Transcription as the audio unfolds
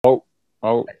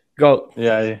Oh, Go.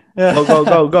 yeah. Go.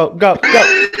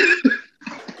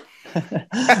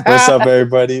 What's up,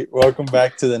 everybody? Welcome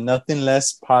back to the Nothing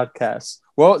Less podcast.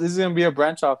 Well, this is gonna be a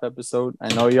branch off episode.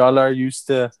 I know y'all are used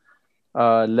to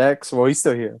Lex. Well, he's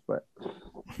still here, but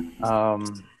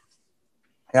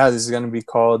yeah, this is gonna be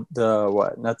called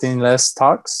the Nothing Less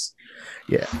Talks.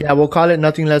 Yeah. We'll call it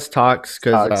Nothing Less Talks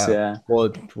because Yeah.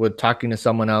 we're talking to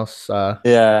someone else.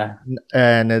 Yeah.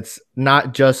 And it's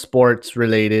not just sports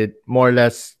related, more or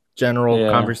less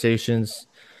general conversations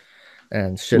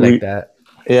and shit like that.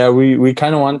 Yeah, we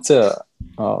kind of wanted to.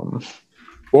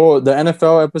 Well, the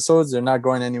NFL episodes, they're not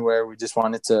going anywhere. We just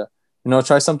wanted to,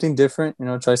 try something different.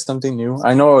 Try something new.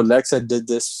 I know Alexa did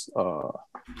this a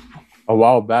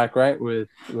while back, right, with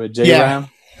J-Ram.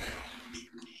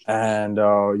 And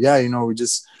we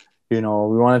just, we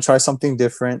want to try something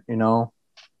different,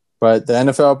 but the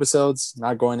NFL episodes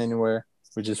not going anywhere.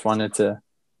 We just wanted to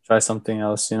try something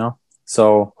else,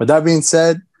 So with that being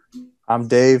said, I'm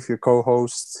Dave, your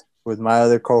co-host, with my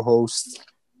other co-host,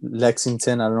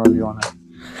 Lexington. I don't know if you want to.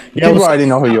 People already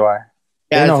know who you are.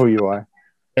 They know who you are.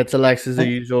 It's Alexis, the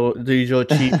usual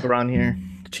chief around here,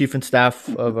 chief and staff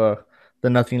of the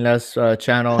Nothing Less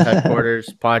channel, headquarters,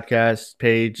 podcast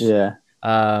page. Yeah.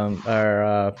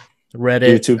 Our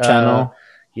Reddit YouTube channel.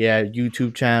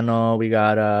 YouTube channel. We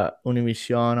got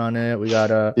Univision on it. We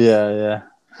got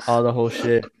all the whole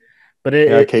shit. But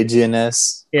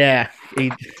KGNS. Yeah.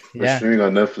 We're streaming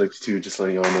on Netflix too, just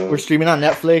letting y'all know. We're streaming on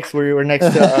Netflix. We're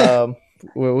next to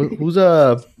who's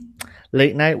a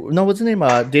late night? No, what's the name?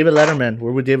 David Letterman.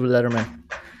 We're with David Letterman.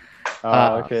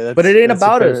 Okay. But it ain't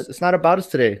about us. It's not about us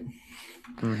today.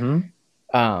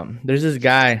 Mm-hmm. There's this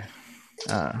guy.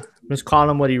 Let's call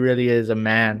him what he really is, a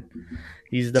man.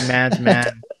 He's the man's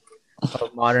man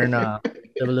of modern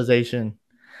civilization.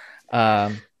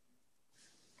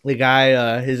 The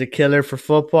guy is a killer for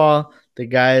football. The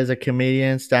guy is a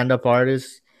comedian, stand-up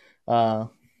artist. I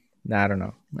don't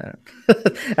know.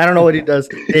 I don't know what he does.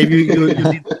 Dave, you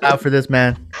need to out for this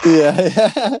man.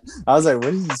 Yeah. I was like,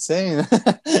 what is he saying?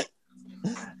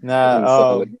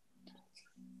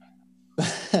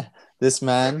 This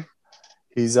man,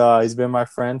 he's been my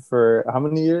friend for how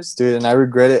many years, dude? And I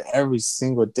regret it every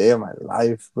single day of my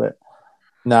life. But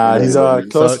he's a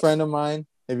close friend of mine.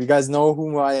 If you guys know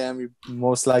who I am, you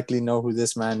most likely know who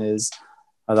this man is.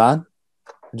 Adan,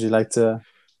 would you like to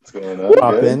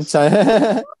hop in?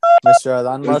 Mr.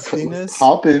 Adan Martinez.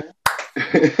 Hop in.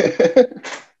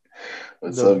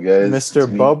 What's up, guys? Mr.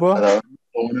 Bubba.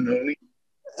 The one and only.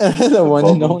 The one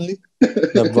and only.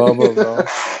 The Bubba, bro.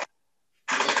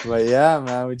 But yeah,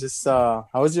 man, we just how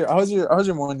was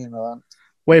your morning, Adan?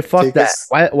 Wait, fuck that.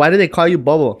 Why do they call you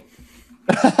Bubba?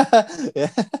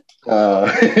 Yeah.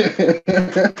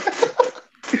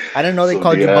 I didn't know they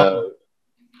called you Bubba.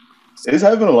 This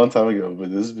happened a long time ago, but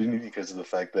this is because of the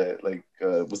fact that it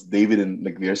was David and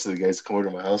the rest of the guys come over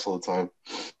to my house all the time,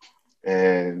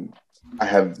 and I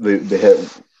have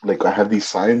I have these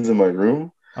signs in my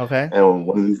room. Okay. And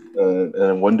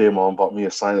one day, Mom bought me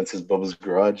a sign that says Bubba's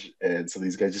Garage, and so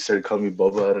these guys just started calling me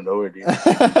Bubba out of nowhere, dude.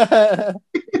 I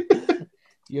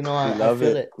love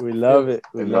it. We love it.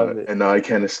 And now I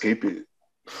can't escape it.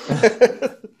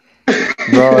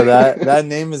 Bro, that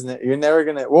name is you're never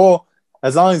gonna. Well,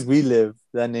 as long as we live,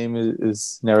 that name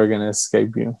is never gonna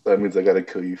escape you. That means I gotta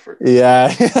kill you first.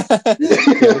 Yeah. Kill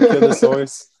the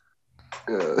source.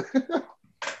 Yeah.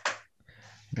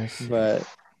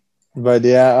 But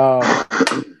yeah,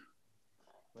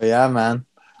 man.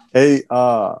 Hey,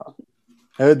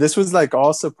 this was like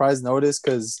all surprise notice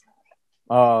because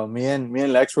me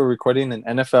and Lex were recording an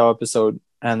NFL episode,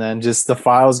 and then just the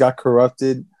files got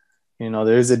corrupted.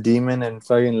 There's a demon in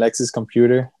fucking Lex's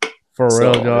computer. For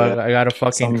real, dog. I got a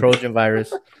fucking Trojan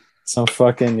virus. Some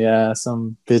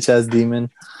bitch ass demon.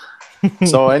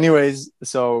 So anyways,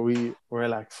 we're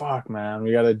like, fuck, man,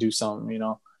 we gotta do something,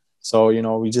 So, I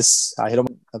hit him.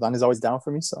 Adan is always down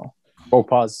for me, so. Oh,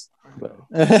 pause. But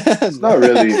not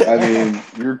really. I mean,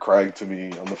 you're crying to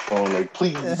me on the phone, like,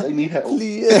 please, I need help.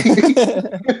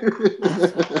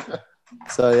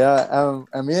 So, yeah,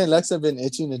 and me and Lex have been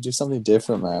itching to do something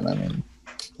different, man. I mean,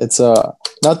 it's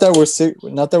not that we're sick,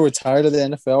 not that we're tired of the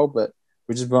NFL, but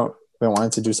we just been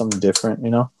wanting to do something different,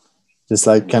 just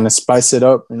like kind of spice it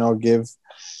up, give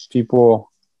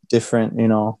people different,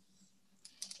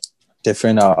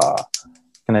 different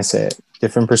can I say it?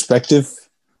 Different perspective.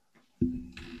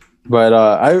 But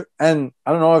I don't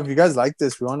know if you guys like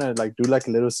this. We want to do a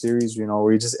little series, where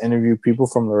we just interview people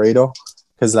from Laredo,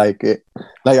 because I think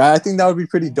that would be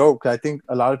pretty dope. Cause I think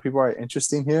a lot of people are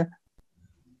interesting here.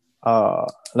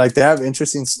 They have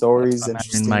interesting stories.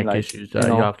 Interesting mic issues.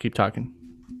 Y'all keep talking.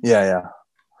 Yeah.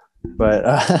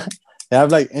 but they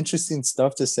have like interesting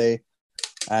stuff to say,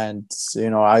 and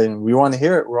we want to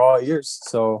hear it. We're all ears.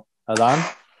 So Adan,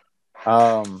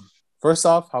 first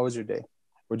off, how was your day?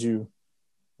 What'd you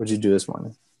do this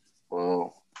morning?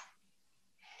 Well,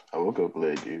 I woke up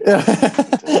late, dude. All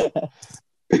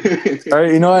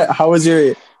right, you know what? How was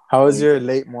your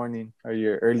late morning or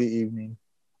your early evening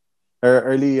or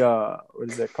early what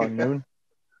is it called, noon?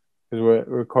 Because we're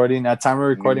recording at time of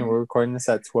recording. We're recording this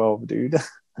at 12, dude.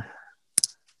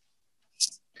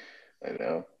 I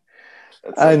know.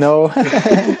 I know.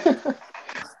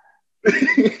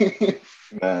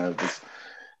 Nah,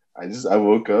 I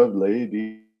woke up late,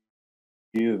 dude,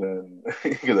 and then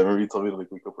because I remember you told me to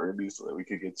like wake up early so that we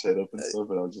could get chat up and stuff,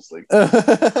 and I was just like,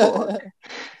 fuck,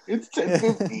 it's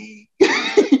 10:50.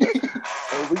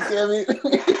 I was like, damn it.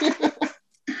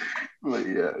 Like,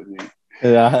 yeah, dude.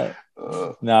 Yeah.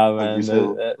 Nah, man,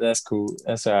 that's cool.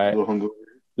 That's all right. Little hungover.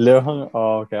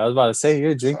 Oh, okay. I was about to say, you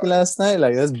were drinking last night?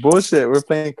 Like, that's bullshit. We were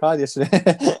playing COD yesterday.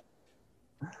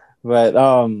 But I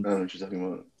don't know what you're talking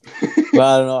about. But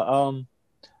I don't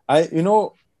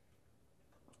know.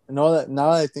 Now that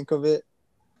I think of it,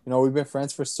 we've been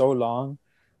friends for so long,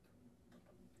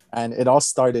 and it all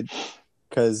started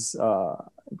because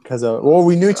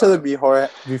we knew each other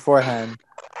beforehand.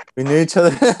 We knew each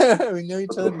other. We knew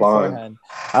each other beforehand.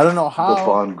 I don't know how. The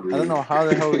bond grew. I don't know how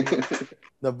the hell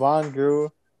the bond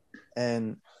grew,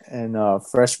 in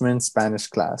freshman Spanish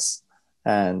class,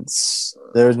 and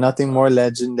there's nothing more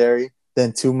legendary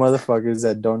than two motherfuckers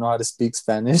that don't know how to speak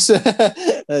Spanish.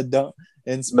 That don't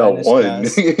in Spanish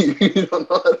class. You don't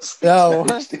know how to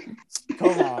speak Spanish.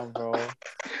 Come on, bro.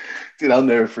 Dude, I'll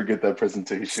never forget that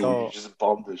presentation where you just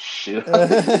bombed the shit out.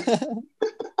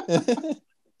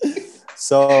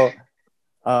 So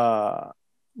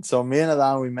me and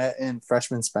Adan, we met in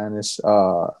freshman Spanish,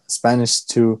 Spanish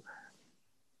 2.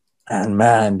 And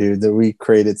man, dude, we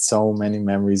created so many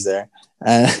memories there.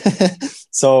 And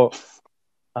so,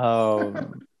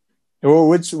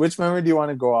 which memory do you want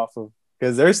to go off of?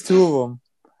 Because there's two of them.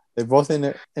 They both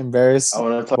embarrass I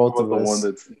want to talk both about of the us. one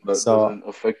that doesn't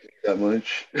affect me that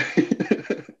much.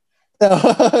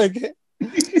 Okay.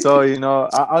 So,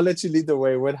 I'll let you lead the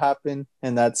way. What happened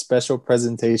in that special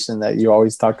presentation that you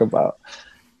always talk about?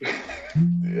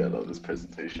 Yeah, I love this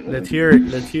presentation. Man. Let's hear it.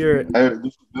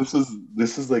 This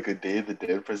is like a Day of the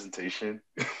Dead presentation.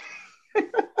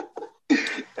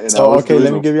 So, okay,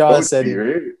 let me give you all a setting.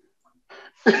 Right?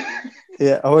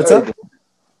 Yeah. Oh, what's up?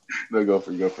 No, go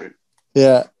for it.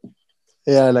 Yeah.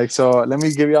 So let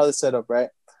me give you all the setup, right?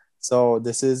 So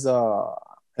this is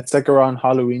it's like around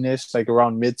Halloweenish, like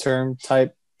around midterm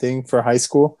type thing for high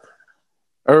school.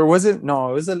 Or was it?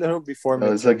 No, it was a little before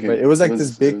midterm, but it was like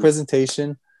this big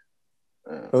presentation.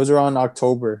 It was around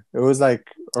October. It was like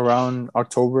around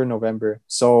October, November.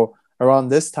 So around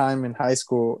this time in high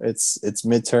school, it's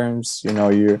midterms.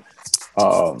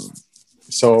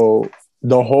 So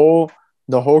the whole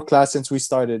class since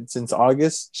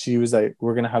August, she was like,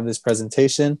 we're gonna have this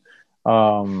presentation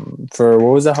for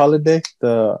what was the holiday?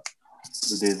 The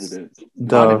Day of the Dead.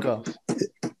 Hanukkah.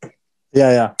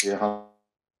 Yeah,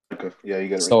 Hanukkah. Yeah, you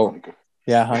got it right. Hanukkah.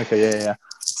 Yeah, Hanukkah. Yeah.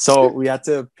 So we had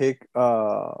to pick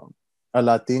a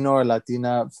Latino or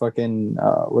Latina fucking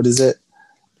what is it?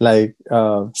 Like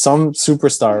some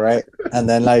superstar, right? And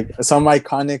then like some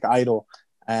iconic idol,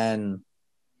 and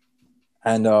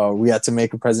we had to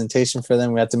make a presentation for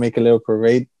them. We had to make a little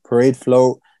parade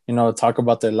float, talk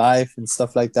about their life and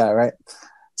stuff like that, right?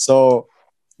 So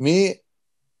me,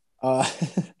 we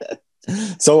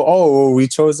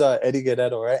chose Eddie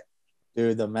Guerrero, right?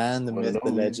 Dude, the man, the myth,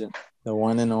 the legend, the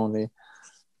one and only.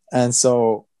 And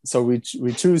so we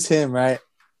choose him, right?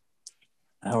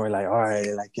 And we're like, all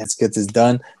right, like let's get this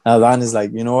done. And Adan is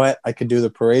like, you know what? I could do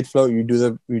the parade float. You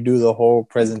do the whole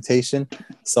presentation.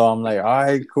 So I'm like, all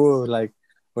right, cool, like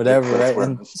whatever, right?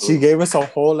 And she gave us a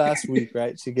whole last week,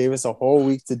 right? She gave us a whole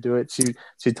week to do it. She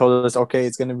told us, okay,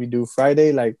 it's gonna be due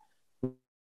Friday. Like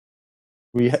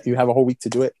you have a whole week to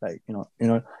do it. Like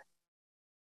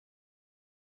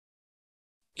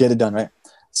get it done, right?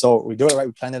 So we do it, right?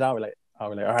 We plan it out. We're like,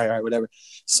 all right, whatever.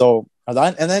 So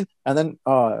Adan, and then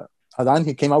Adan,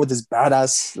 he came out with this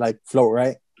badass like float,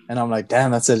 right? And I'm like,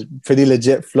 damn, that's a pretty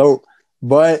legit float.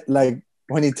 But like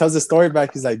when he tells the story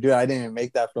back, he's like, dude, I didn't even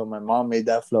make that float. My mom made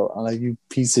that float. I'm like, you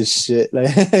piece of shit,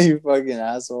 like you fucking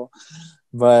asshole.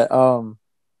 But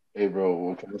hey, bro,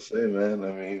 what can I say, man?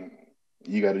 I mean,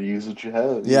 you got to use what you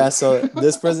have. Yeah. So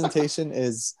this presentation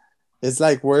is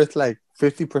like worth like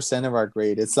 50% of our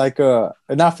grade. It's like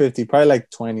not 50, probably like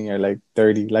 20 or like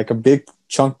 30, like a big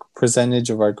chunk percentage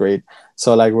of our grade.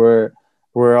 So like we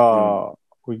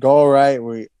go, right,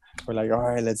 we're like, all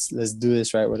right, let's do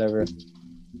this, right? Whatever.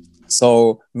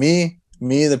 So me,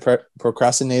 the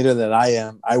procrastinator that I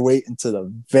am, I wait until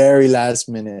the very last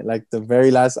minute, like the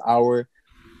very last hour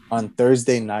on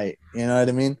Thursday night. You know what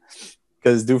I mean?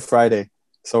 Because due Friday.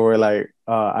 So we're like,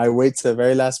 I wait to the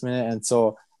very last minute, and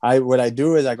so what I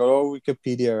do is I go to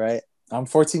Wikipedia, right? I'm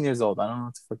 14 years old. I don't know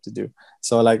what the fuck to do.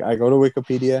 So like I go to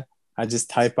Wikipedia, I just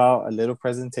type out a little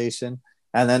presentation,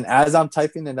 and then as I'm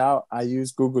typing it out, I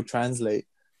use Google Translate.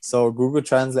 So Google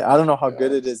Translate, I don't know how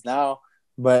good it is now,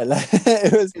 but like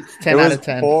It's 10 it out was of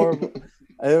 10. horrible.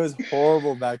 It was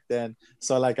horrible back then.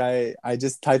 So like I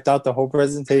just typed out the whole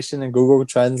presentation in Google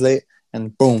Translate,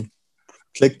 and boom,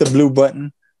 click the blue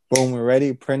button. Boom, we're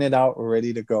ready. Print it out. We're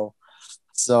ready to go.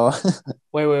 So,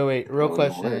 Wait. Real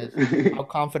question is, how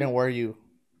confident were you?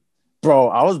 bro,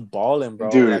 I was balling, bro.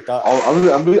 Dude, Like,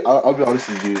 I'll be honest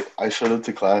with you. I showed up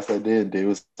to class that day, and Dave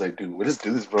was like, "Dude, let's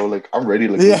do this, bro. Like, I'm ready.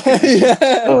 Like, yeah, let's get this shit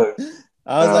done."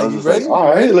 I was And I like, was you just ready? like,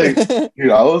 "All right." Like,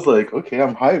 dude, I was like, "Okay,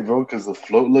 I'm hyped, bro," because the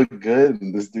float looked good,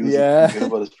 and this dude was Yeah. good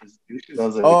about his presentation. I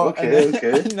was like, Oh, "Okay, and okay."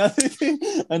 another thing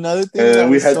And that then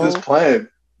we was had so this plan.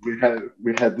 We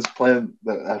had this plan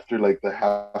that after like the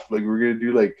half, like we're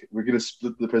gonna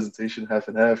split the presentation half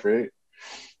and half, right?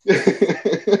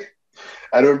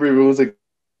 I remember it was like,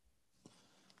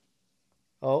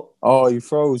 Oh, you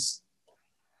froze.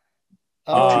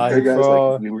 two oh, He paragraphs. Like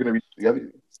froze. we were gonna be.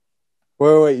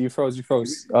 Wait, you froze.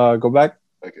 Go back.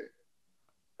 Okay.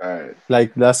 All right.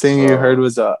 Like last thing you heard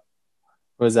So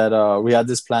was that we had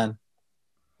this plan.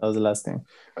 That was the last thing.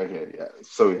 okay, yeah.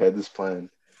 So we had this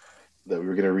plan that we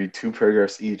were gonna read two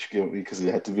paragraphs each, because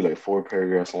it had to be like 4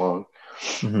 paragraphs long.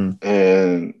 Mm-hmm.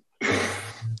 And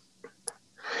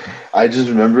I just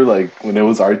remember like when it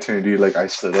was our turn, dude. Like I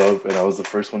stood up and I was the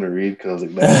first one to read because I was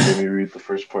like, "Man, let me read the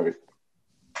first part."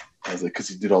 I was like, "Cause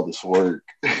you did all this work."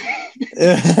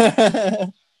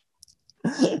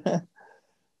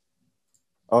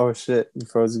 Oh shit, you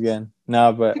froze again.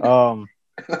 No, but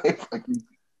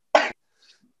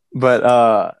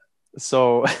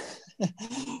so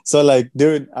so like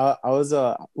dude, I was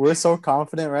we're so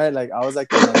confident, right? Like I was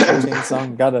like in a 2 Chainz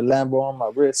song, got a Lambo on my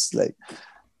wrist. Like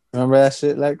remember that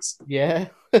shit, Lex? yeah.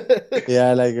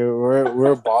 Yeah, like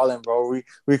we're balling, bro.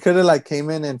 We could have like came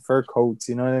in fur coats,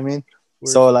 you know what I mean?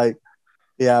 So like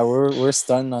yeah, we're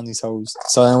stunned on these hoes.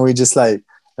 So then we just like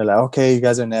they're like, okay, you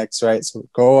guys are next, right? So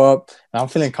go up, and I'm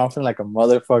feeling confident like a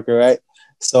motherfucker, right?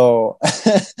 So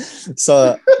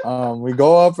we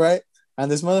go up, right? And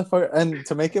this motherfucker, and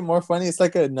to make it more funny, it's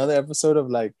like another episode of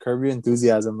like Curb Your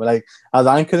Enthusiasm. But like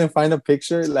Alan couldn't find a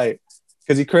picture, like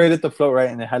because he created the float, right?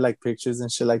 And it had like pictures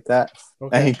and shit like that.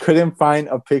 Okay. And he couldn't find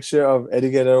a picture of Eddie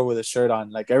Guerrero with a shirt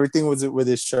on. Like everything was with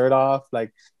his shirt off.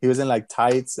 Like he was in like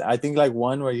tights. I think like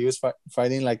one where he was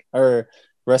fighting like or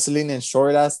wrestling in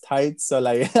short ass tights. So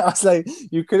like I was like,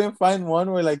 you couldn't find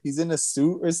one where like he's in a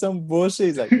suit or some bullshit.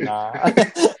 He's like, nah.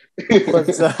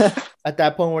 At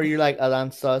that point where you're like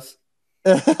Alan sus.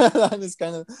 It's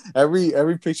kind of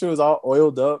every picture was all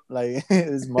oiled up, like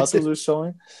his muscles were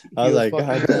showing. I was like,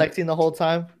 God, flexing the whole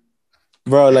time,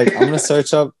 bro. Like I'm gonna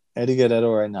search up Eddie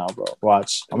Guerrero right now, bro.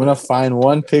 Watch, I'm gonna find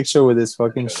one picture with his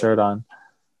fucking shirt on.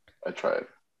 I tried.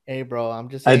 Hey, bro, I'm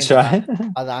just saying. I tried.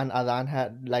 Alan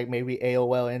had like maybe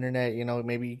AOL internet. You know,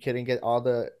 maybe he couldn't get all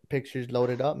the pictures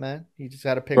loaded up, man. He just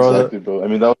got a picture. Exactly, bro. I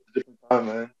mean, that was a different time,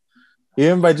 man.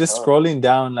 Even by just scrolling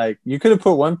down, like you could have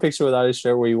put one picture without his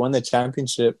shirt where he won the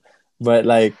championship, but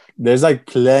like there's like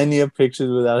plenty of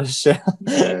pictures without his shirt.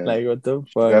 Like what the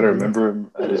fuck? You gotta remember him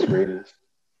at his greatest.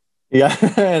 Yeah,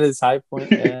 at his high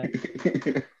point. Yeah.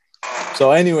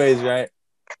 So, anyways, right?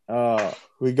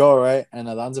 We go right, and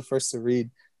Alan's the first to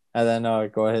read, and then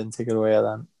go ahead and take it away,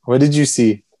 Alan. What did you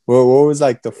see? What was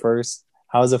like the first?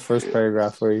 How was the first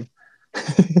paragraph for you?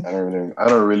 I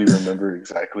don't really remember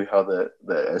exactly how that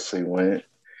essay went,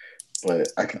 but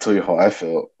I can tell you how I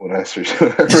felt when I read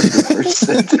the first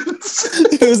sentence.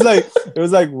 It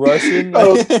was like Russian. I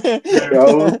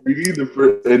was reading the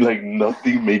first, and like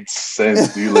nothing made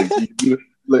sense, dude. Like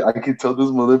I could tell this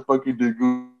motherfucker did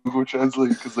Google Translate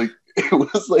because like it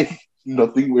was like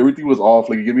nothing. Everything was off.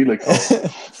 Like you get me,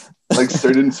 like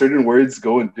certain words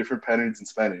go in different patterns in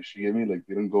Spanish. You get me? Like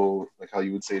they don't go like how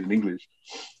you would say it in English.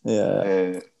 Yeah.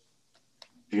 And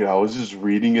dude, I was just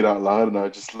reading it out loud, and I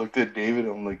just looked at David.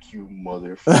 I'm like, "You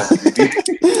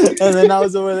motherfucker!" And then I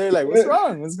was over there, like, "What's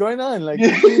wrong? What's going on?" Like,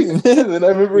 and then I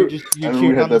remember you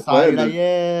cheered on the side, like,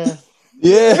 yeah.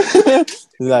 He's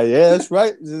like, yeah, that's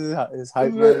right. It's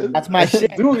hype. That's my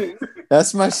shit.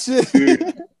 That's my shit.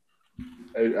 Dude.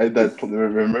 I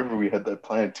remember we had that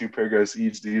plan, 2 paragraphs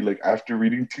each, dude. Like after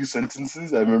reading 2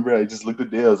 sentences, I remember I just looked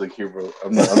at Dale. I was like, "Here, bro,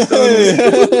 I'm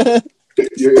done."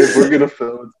 If we're gonna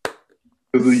fail, it's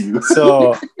because of you.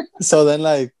 So then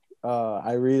like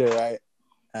I read it, right,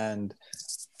 and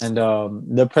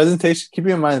the presentation. Keep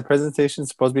in mind, the presentation is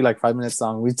supposed to be like 5 minutes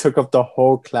long. We took up the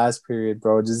whole class period,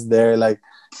 bro. Just there, like,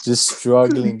 just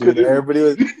struggling, dude.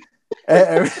 Everybody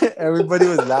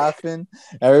was laughing.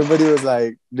 Everybody was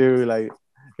like, dude, like,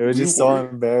 it was just so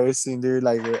embarrassing, dude.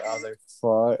 Like, I was like,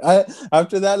 fuck.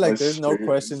 After that, like, there's no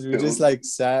questions. We just like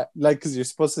sat, like, because you're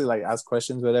supposed to like ask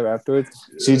questions, whatever. Afterwards,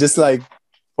 she just like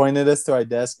pointed us to our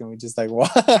desk, and we just like,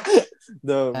 what?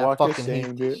 The I walk of fucking hate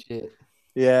shame, this dude. shit.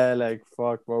 Yeah, like,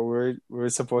 fuck, bro. We're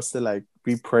supposed to like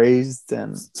be praised,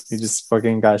 and we just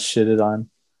fucking got shitted on.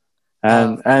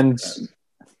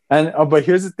 But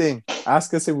here's the thing: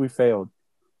 ask us if we failed.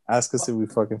 Ask us if we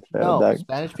fucking failed. No, That,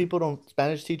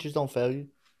 Spanish teachers don't fail you.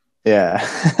 yeah,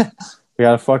 we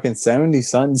got a fucking 70,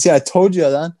 son. See, I told you,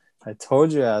 Alan. I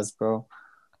told you, as bro.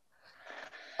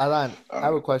 Alan, I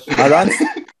have a question.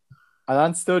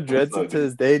 Alan still dreads it to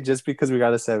this day just because we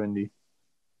got a 70.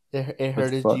 It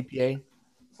hurt his GPA.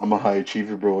 I'm a high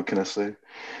achiever, bro. What can I say?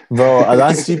 Bro,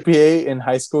 Alan's GPA in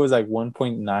high school was like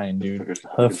 1.9, dude.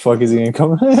 How the fuck is he gonna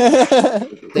come?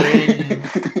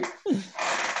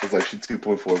 It's actually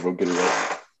 2.4, bro. Get it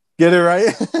right. Get it right.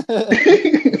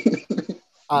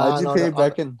 My No, GPA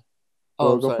back in.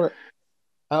 Oh, go sorry. for it.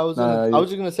 I was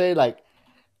just gonna say, like,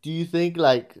 do you think,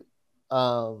 like,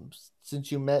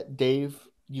 since you met Dave,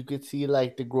 you could see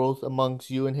like the growth amongst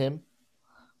you and him,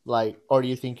 like, or do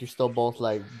you think you're still both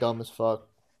like dumb as fuck?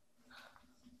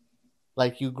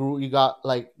 Like, you got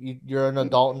like you're an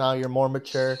adult now, you're more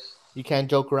mature, you can't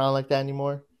joke around like that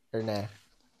anymore, or nah?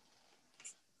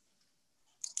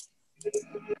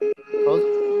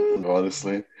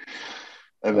 Honestly,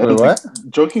 I Wait, don't what? think,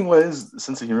 joking wise,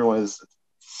 sense of humor wise,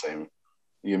 it's the same.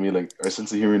 You get me? Like, our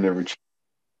sense of humor never changed.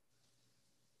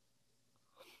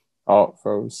 Oh,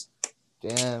 froze.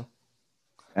 Damn,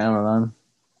 Alan.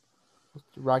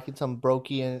 rocking some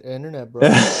brokey internet, bro.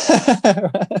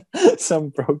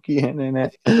 Some brokey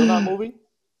internet. Still not moving?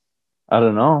 I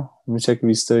don't know. Let me check if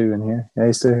he's still even here. Yeah,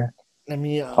 he's still here. Let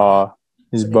me.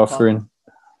 He's buffering.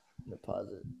 Pause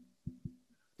it.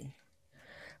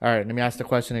 All right, let me ask the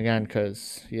question again,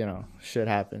 because shit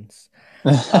happens.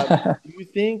 Do you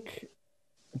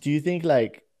think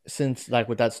like, since like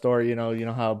with that story, you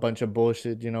know how a bunch of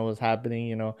bullshit was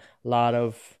happening, a lot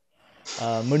of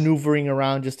maneuvering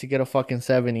around just to get a fucking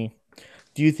 70.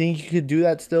 Do you think you could do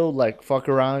that still, like fuck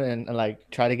around and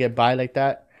like try to get by like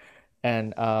that?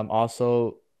 And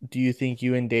also, do you think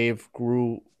you and Dave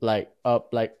grew like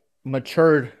up, like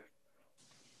matured?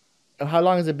 How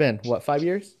long has it been? What, 5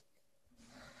 years?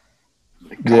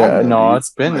 Yeah, no,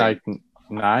 it's been like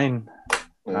 9.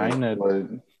 9 yeah,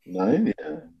 9 years.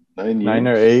 9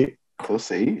 or 8. Close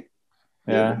to 8.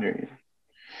 Yeah.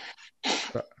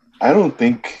 I don't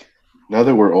think, now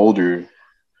that we're older,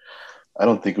 I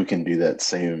don't think we can do that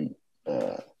same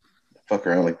fuck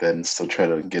around like that and still try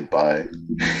to get by.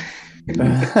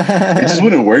 It just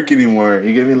wouldn't work anymore.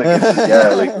 You get me? Like, you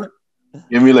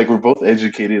get me? Like, we're both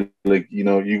educated. Like,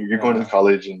 you're going to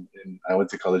college, and I went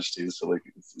to college too. So like,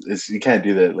 it's you can't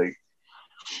do that. Like,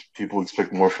 people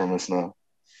expect more from us now.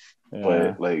 Yeah.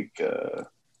 But like,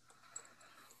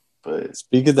 but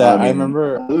speak of that, I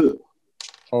remember.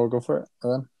 Go for it.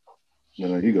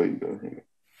 No, you go.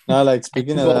 No, like,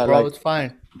 speaking of that, bro, like, it's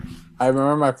fine. I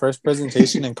remember my first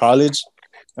presentation in college,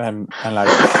 and like,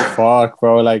 fuck,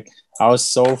 bro, like, I was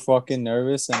so fucking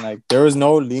nervous, and like, there was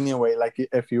no lenient way. Like,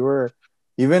 if you were,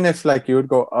 even if like you would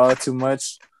go too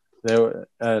much, there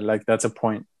like, that's a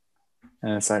point,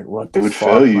 and it's like, what the fuck,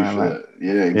 fail you man? for like, that.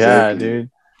 Yeah, exactly. Yeah, dude.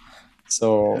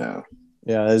 So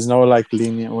yeah, there's no like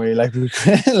lenient way. Like, we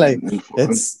like,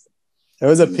 it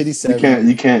was a pity 7.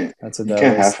 You can't. That's what you that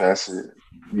can't was. half-ass it.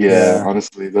 Yeah,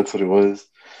 honestly, that's what it was.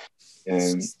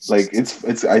 And like,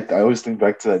 it's I always think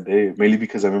back to that day, mainly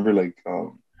because I remember like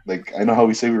I know how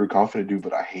we say we were confident, dude,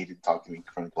 but I hated talking in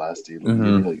front of class, dude.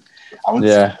 Like, like, I would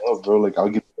say, bro, like, I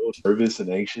would get so nervous and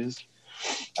anxious.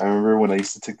 I remember when I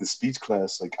used to take the speech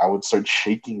class, like, I would start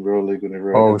shaking, bro. Like,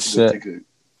 whenever I got to go take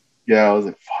I was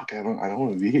like, fuck, I don't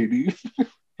want to be here, dude.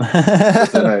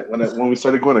 But then when we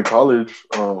started going to college,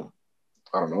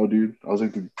 I don't know, dude. I was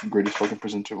like the greatest fucking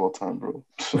presenter of all time, bro.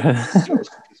 So, Steve Jobs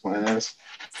could kiss my ass.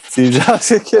 Steve Jobs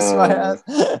could kiss my ass.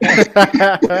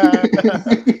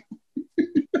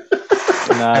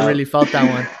 I really felt that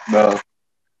one. No.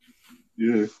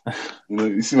 Yeah.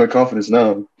 You see my confidence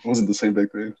now. It wasn't the same back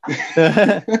then.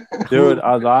 Dude,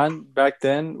 Alan back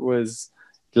then was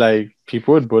like,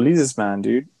 people would bully this man,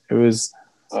 dude. It was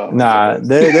Nah,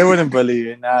 they wouldn't bully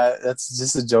you. Nah, that's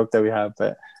just a joke that we have.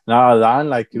 But nah, Alan,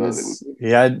 like you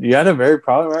had a very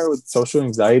problem, right, with social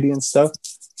anxiety and stuff.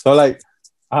 So like,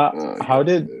 how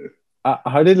did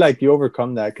like you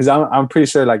overcome that? Because I'm pretty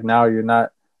sure like now you're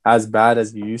not as bad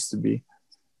as you used to be.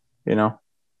 You know?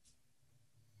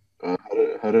 How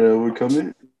did I overcome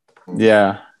it?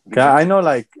 Yeah. 'Cause I know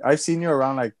like I've seen you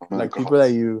around like people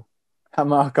that you.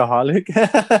 I'm an alcoholic.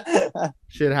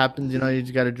 Shit happens, you know. You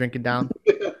just gotta drink it down.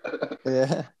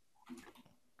 Yeah.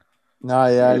 No,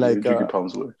 yeah, like drinking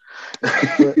problems with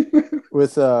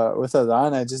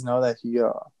Adhan, I just know that he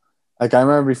like I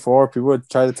remember before people would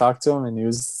try to talk to him and he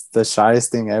was the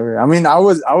shyest thing ever. I mean, I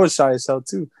was shy as hell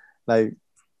too. Like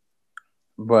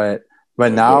but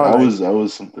now I like,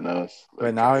 was something else.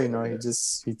 But now, you know,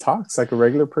 he talks like a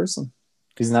regular person.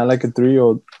 He's not like a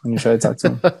 3-year-old when you try to talk to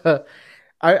him.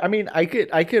 I mean, I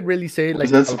could really say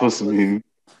like what's that supposed to mean?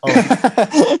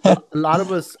 A lot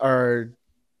of us are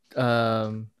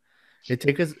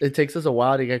it takes us a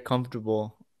while to get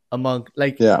comfortable among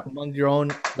your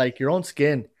own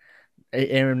skin.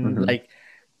 And like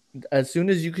as soon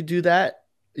as you could do that,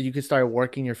 you could start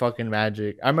working your fucking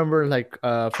magic. I remember like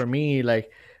for me,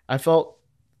 like I felt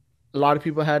a lot of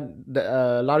people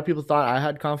thought I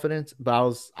had confidence, but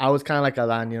I was kind of like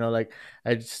Alan, you know, like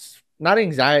I just not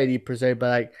anxiety per se, but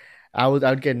like I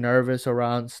would get nervous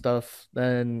around stuff.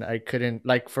 Then I couldn't,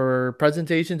 like, for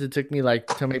presentations. It took me like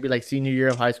to maybe like senior year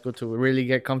of high school to really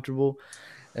get comfortable,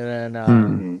 and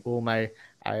then boom, I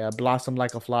blossomed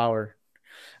like a flower.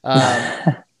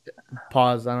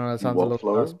 Pause. I don't know. That sounds a little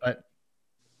gross, but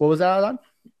what was that, Alan?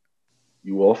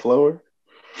 You wallflower?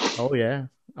 Oh yeah,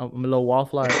 I'm a little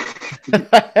wallflower.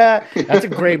 That's a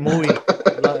great movie.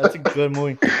 That's a good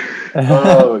movie.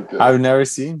 Oh, I've never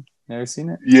seen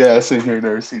it. Yeah, same here.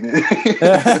 Never seen it.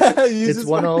 It's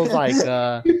one of those like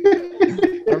I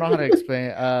don't know how to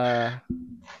explain.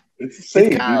 It's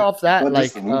kind of off that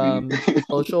like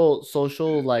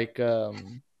social like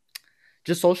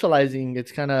just socializing.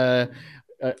 It's kind of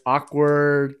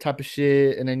awkward type of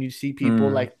shit, and then you see people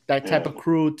like that type of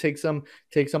crew takes them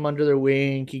under their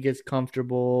wing. He gets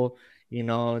comfortable, you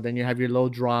know. Then you have your low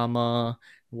drama,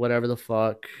 whatever the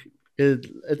fuck.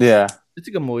 It's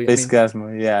a good movie. Basic ass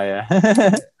movie. Yeah.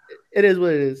 It is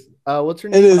what it is. What's her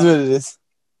name? It is what it is.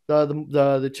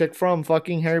 The chick from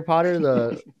fucking Harry Potter.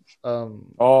 The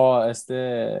it's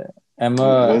the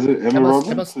Emma. Was it Emma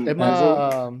Roberts?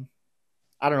 Emma.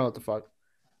 I don't know what the fuck.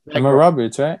 Emma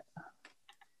Roberts, right?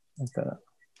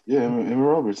 Yeah, Emma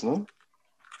Roberts, no?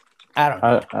 I don't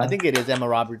know. I think it is Emma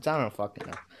Roberts. I don't fucking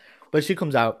know. But she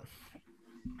comes out.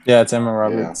 Yeah, it's Emma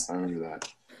Roberts. Yeah, I remember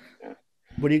that. Yeah.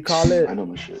 What do you call it? I know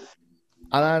my shit.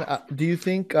 Alan, do you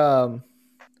think what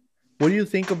do you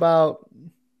think about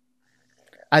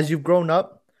as you've grown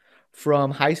up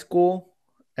from high school,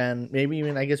 and maybe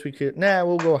even I guess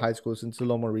we'll go high school since it's a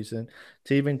little more recent,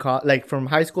 to even like from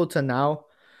high school to now,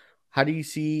 how do you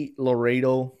see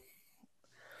Laredo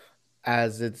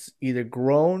as it's either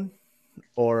grown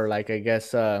or like I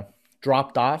guess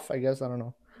dropped off? I guess I don't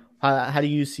know. How do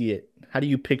you see it? How do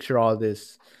you picture all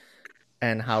this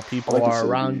and how people are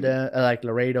around like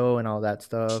Laredo and all that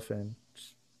stuff, and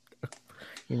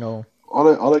you know?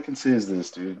 All I can say is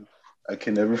this, dude. I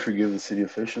can never forgive the city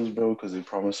officials, bro, because they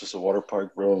promised us a water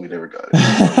park, bro, and we never got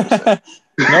it.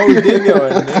 No, we did get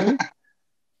one, didn't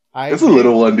we? It's a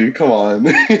little one, dude. Come on.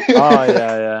 Oh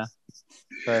yeah.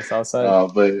 That's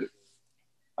outside. But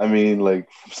I mean, like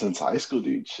since high school,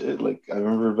 dude, shit. Like I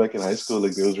remember back in high school,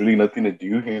 like there was really nothing to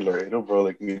do here in Laredo, bro.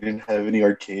 Like we didn't have any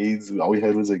arcades. All we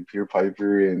had was like Pier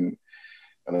Piper and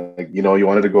like, you know, you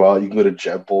wanted to go out, you can go to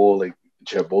Jet Bowl. Like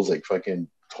Jet Bowl's like fucking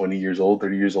 20 years old,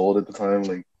 30 years old at the time.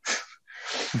 Like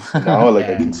now, like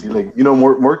I can see, like, you know,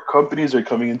 more companies are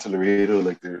coming into Laredo.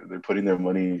 Like they're putting their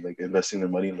money, like investing their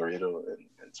money in Laredo, and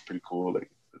it's pretty cool.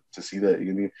 Like to see that,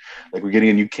 you know, like we're getting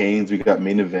a new Canes. We got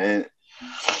Main Event.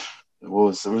 There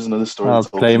was another store.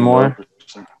 Playmore.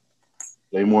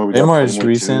 Playmore is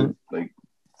recent. Too. Like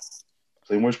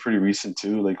Playmore's pretty recent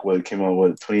too. Like what, it came out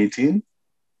 2018?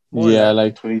 Yeah,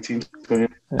 like 2018.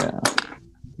 Yeah.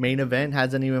 Main Event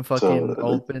hasn't even fucking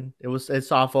opened. It's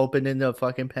soft open in the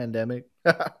fucking pandemic.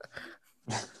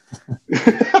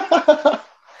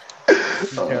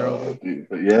 Terrible. Dude.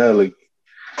 But yeah, like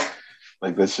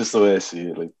that's just the way I see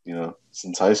it. Like, you know,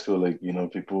 since high school, like, you know,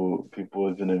 people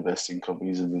have been investing,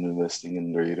 companies have been investing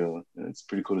in Laredo, and it's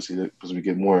pretty cool to see that because we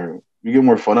get more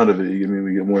fun out of it. You know,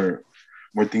 we get more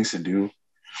things to do.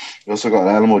 We also got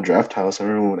Alamo Draft House. I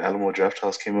remember when Alamo Draft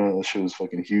House came out, that shit was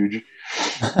fucking huge.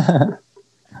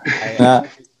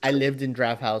 I lived in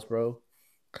Draft House, bro.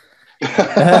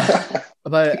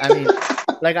 But I mean,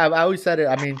 like I always said it.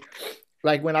 I mean,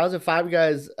 like when I was at Five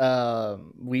Guys,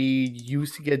 we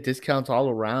used to get discounts all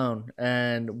around,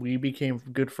 and we became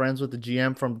good friends with the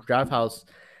GM from Draft House.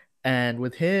 And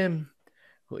with him,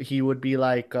 he would be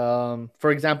like,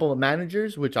 for example,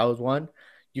 managers, which I was one,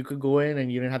 you could go in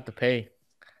and you didn't have to pay,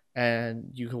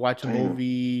 and you could watch a Damn. movie.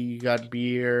 You got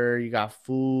beer, you got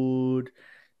food,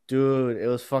 dude. It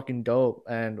was fucking dope.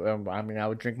 And I mean, I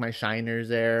would drink my shiners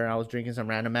there. I was drinking some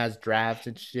random ass drafts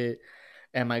and shit.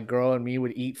 And my girl and me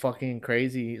would eat fucking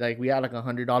crazy. Like we had like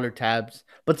 $100 tabs.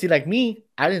 But see, like me,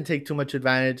 I didn't take too much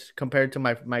advantage compared to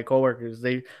my coworkers.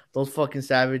 Those fucking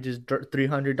savages,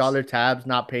 $300 tabs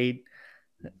not paid.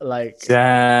 Like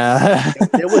Yeah.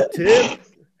 they would tip.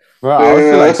 Bro, I would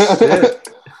feel like shit.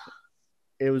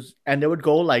 It was, and they would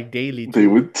go like daily They too.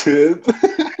 would tip.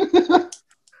 It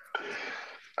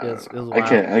was I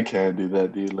wild. can't do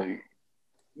that, dude. Like,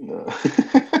 no.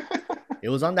 It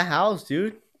was on the house,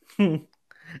 dude. I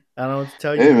don't know what to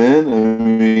tell Hey, you. man. I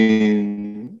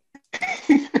mean,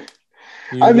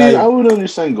 You I like would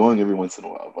understand going every once in a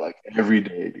while, but like every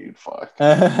day, dude. Fuck.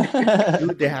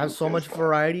 Dude, they have so much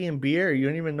variety in beer. You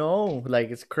don't even know.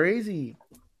 Like it's crazy.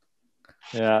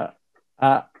 yeah.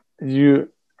 You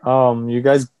you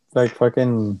guys like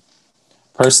fucking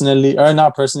personally or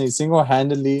not personally,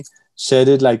 single-handedly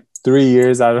shedded like 3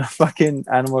 years out of fucking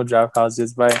Animal Draft House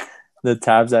just by the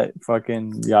tabs that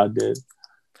fucking y'all did.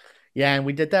 Yeah, and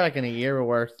we did that like in a year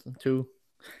worth too.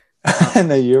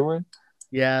 In a year worth?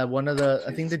 Yeah,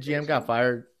 I think the GM got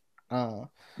fired. Uh,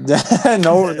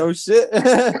 no shit.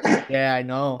 yeah, I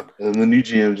know. And the new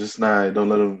GM, just don't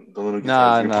let him get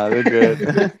Nah, they're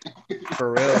good.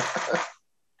 For real.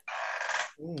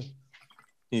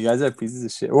 You guys are pieces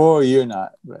of shit. Oh, you're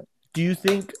not, but Do you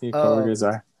think your coworkers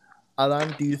are.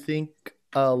 Alan, do you think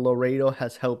Laredo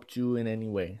has helped you in any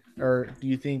way? Or do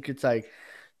you think it's like,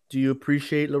 do you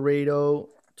appreciate Laredo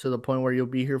to the point where you'll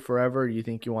be here forever? Or do you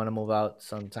think you want to move out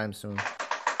sometime soon?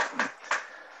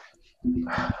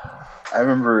 I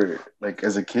remember, like,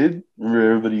 as a kid,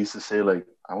 everybody used to say, like,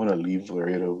 I want to leave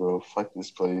Laredo, bro. Fuck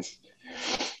this place.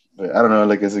 But I don't know,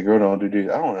 like, as a grown older dude,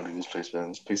 I don't want to leave this place, man.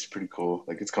 This place is pretty cool.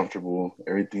 Like, it's comfortable.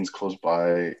 Everything's close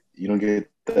by. You don't get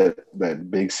that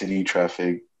big city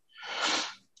traffic.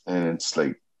 And it's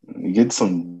like, you get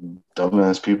some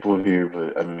dumbass people here,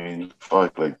 but I mean,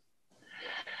 fuck, like,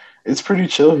 it's pretty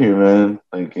chill here, man.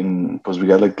 Like, plus we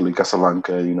got like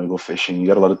Casablanca, go fishing. You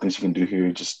got a lot of things you can do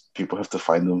here. Just people have to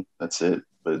find them. That's it.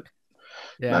 But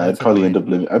Yeah, nah, that's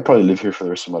annoying. I'd probably live here for the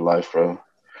rest of my life, bro.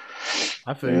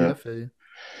 I feel you. Yeah. I feel you.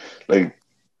 Like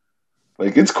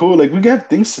it's cool. Like we got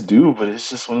things to do, but it's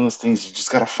just one of those things you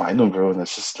just gotta find them, bro. And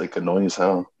that's just like annoying as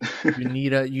hell. You need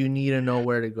to know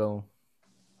where to go.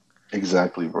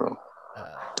 Exactly, bro.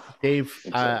 Dave,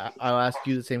 Exactly. I'll ask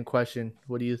you the same question.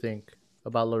 What do you think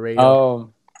about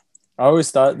Laredo? I always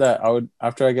thought that I would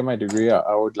after I get my degree,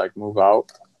 I would like move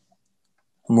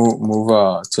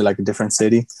to like a different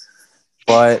city.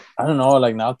 But I don't know.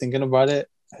 Like now thinking about it,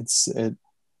 it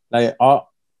like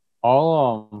all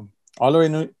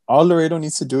Laredo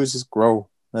needs to do is just grow.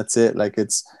 That's it. Like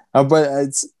but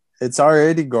it's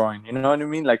already growing. You know what I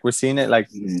mean? Like we're seeing it like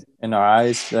in our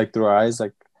eyes, like through our eyes,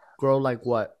 like Grow like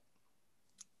what?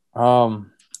 I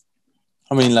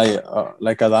mean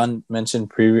like Adan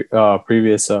mentioned previously.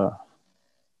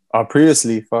 Fuck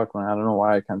man, I don't know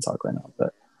why I can't talk right now,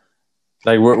 but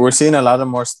like we're seeing a lot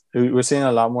more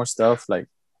stuff like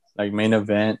main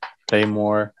event, pay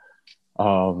more.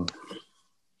 So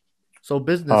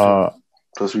businesses.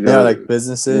 Plus we got like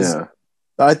businesses. Yeah.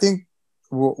 I think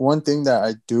one thing that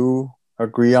I do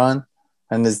agree on,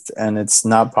 and it's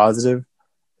not positive.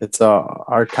 It's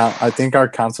I think our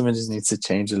councilman just needs to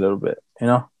change a little bit.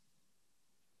 Yeah.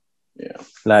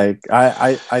 Like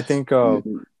I think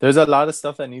there's a lot of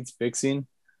stuff that needs fixing,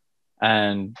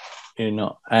 and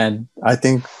and I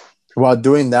think while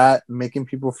doing that, making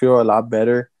people feel a lot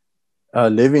better,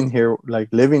 living here, like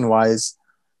living wise,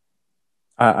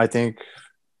 I think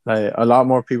like a lot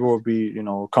more people will be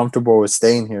comfortable with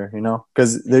staying here,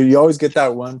 because you always get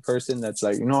that one person that's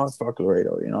like, fuck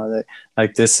Laredo,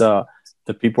 like this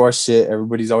the people are shit,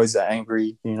 everybody's always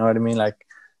angry, you know what I mean, like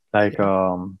shit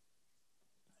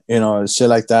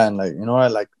like that, and like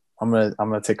like I'm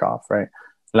gonna take off, right?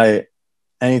 Like,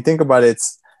 and you think about it,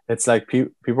 it's like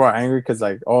people are angry because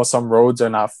like, oh, some roads are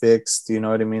not fixed, you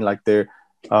know what I mean, like they're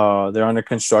under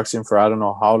construction for I don't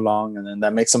know how long, and then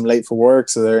that makes them late for work,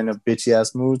 so they're in a bitchy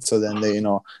ass mood, so then they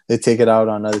take it out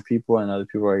on other people, and other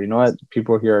people are, what,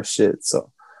 people here are shit,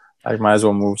 so I might as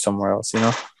well move somewhere else,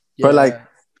 Yeah. But like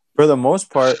for the most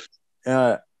part,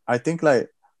 I think like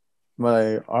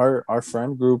our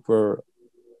friend group, or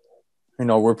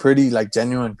we're pretty like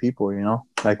genuine people,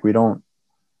 like we don't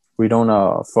We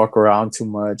don't fuck around too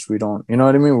much. We don't, you know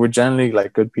what I mean? We're generally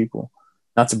like good people.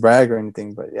 Not to brag or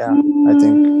anything, but yeah, I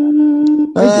think.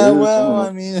 I guess. Well, I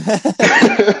I mean,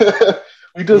 don't know.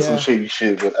 We did some Yeah. shady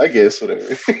shit, but I guess whatever.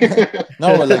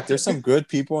 no, but like there's some good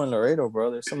people in Laredo,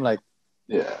 bro. There's some like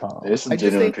Yeah, uh, there's some I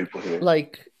just genuine think people here.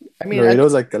 like I mean I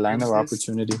Laredo's think like the land of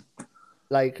opportunity.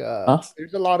 like Huh?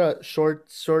 there's a lot of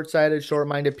short-sighted,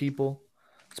 short-minded people,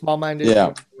 small-minded Yeah.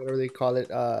 people, whatever they call it.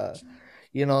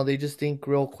 You know, they just think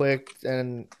real quick,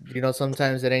 and you know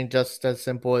sometimes it ain't just as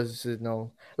simple as you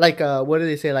know. Like what do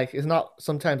they say? Like it's not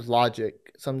sometimes logic.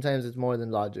 Sometimes it's more than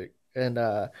logic. And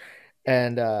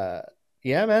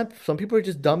yeah, man, some people are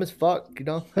just dumb as fuck, you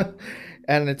know,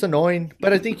 and it's annoying.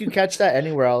 But I think you catch that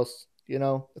anywhere else. You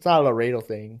know, it's not a Laredo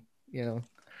thing. You know,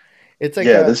 it's like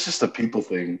Yeah, a that's just a people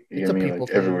thing. You it's know a what I mean? people Like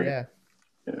thing. everywhere.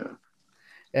 Yeah, Yeah.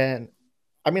 and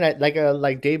I mean,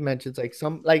 like Dave mentions, like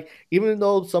some like even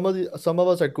though some of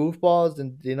us are goofballs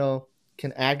and you know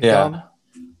can act dumb, Yeah.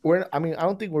 we're I mean I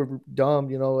don't think we're dumb.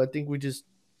 You know, I think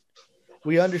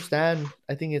we understand.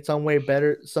 I think it's some way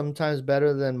better, sometimes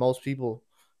better than most people.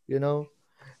 You know,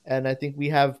 and I think we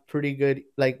have pretty good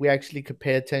like we actually could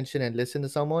pay attention and listen to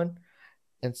someone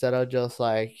instead of just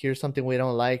like here's something we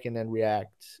don't like and then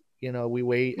react. You know, we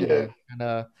wait and Yeah. then kind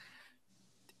of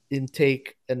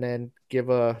intake and then give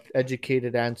a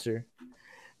educated answer.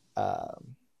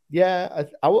 Yeah,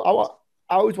 I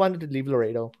always wanted to leave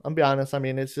Laredo. I'm be honest. I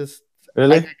mean, it's just I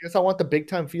Really? guess I want the big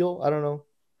time feel. I don't know.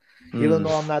 Even Mm.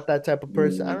 though I'm not that type of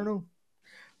person, I don't know.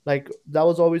 Like that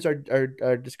was always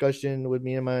our discussion with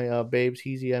me and my babes,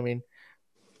 Heezy. I mean,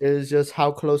 is just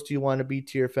how close do you want to be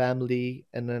to your family,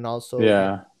 and then also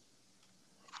Yeah.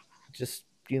 just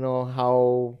you know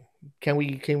how can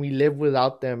we live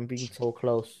without them being so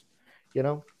close, you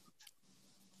know?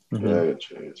 Hmm. Yeah,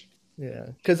 change. Yeah,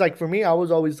 because like for me, I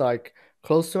was always like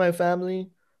close to my family,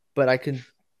 but I can.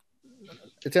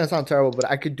 It's gonna sound terrible, but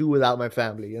I could do without my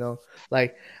family. You know,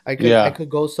 like I Yeah. could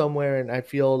go somewhere and I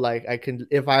feel like I can.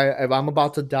 If I'm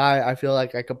about to die, I feel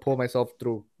like I could pull myself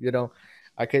through. You know,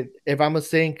 I could if I'm a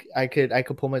sink, I could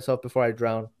pull myself before I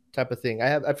drown, type of thing.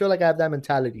 I feel like I have that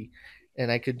mentality,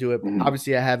 and I could do it. Mhm.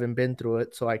 Obviously, I haven't been through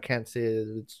it, so I can't say if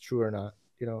it's true or not.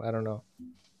 You know, I don't know.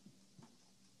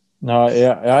 No,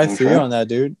 yeah, I feel you Okay. on that,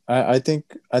 dude. I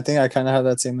think I kind of have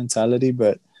that same mentality,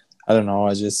 but I don't know.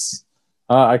 I just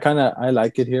I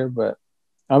like it here, but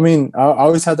I mean, I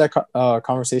always had that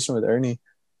conversation with Ernie.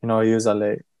 You know, he was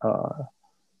like,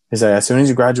 he's like, as soon as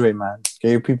you graduate, man,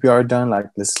 get your PPR done. Like,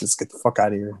 let's get the fuck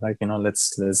out of here. Like, you know,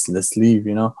 let's leave.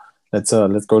 You know, let's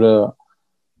go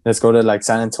to like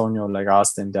San Antonio, like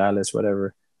Austin, Dallas,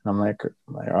 whatever. And I'm like,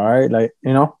 all right, like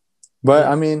you know, but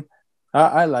Yeah, I mean,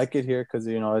 I like it here because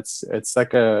you know it's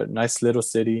like a nice little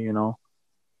city, you know.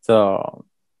 So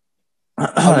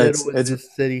how little is it's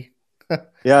this city?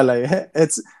 yeah, like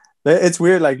it's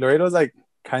weird. Like Laredo's like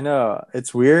kind of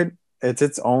it's weird. It's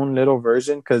its own little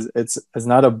version because it's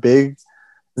not a big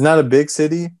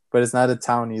city, but it's not a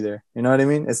town either. You know what I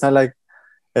mean? It's like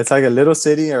a little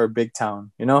city or a big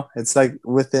town. You know, it's like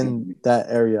within Mhm. that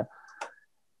area.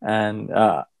 And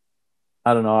I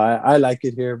don't know. I like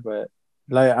it here, but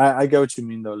like I get what you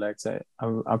mean though, Lex.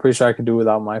 I'm pretty sure I could do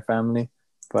without my family,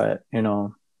 but you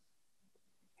know,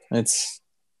 it's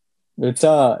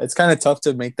it's kind of tough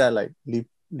to make that like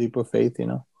leap of faith, you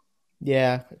know.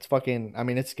 Yeah, it's fucking. I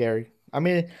mean, it's scary. I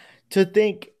mean, to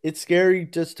think it's scary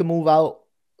just to move out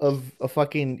of a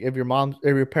fucking of your mom's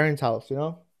or your parents' house. You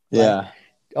know, like Yeah,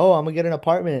 oh, I'm gonna get an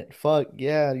apartment. Fuck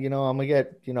yeah, you know, I'm gonna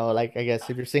get you know like I guess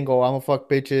if you're single, I'm gonna fuck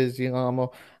bitches. You know,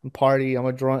 I'm party. I'm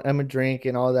a drink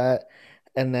and all that,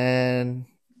 and then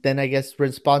I guess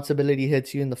responsibility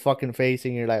hits you in the fucking face,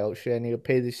 and you're like, oh shit, I need to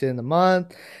pay this shit in the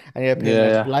month. I need to pay yeah, my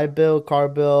yeah, light bill, car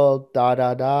bill, da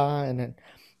da da, and then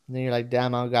you're like,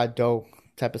 damn, I got dough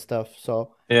type of stuff.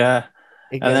 So yeah.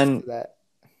 it And gets to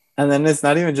then that. it's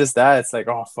not even just that. It's like,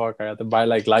 oh fuck, I have to buy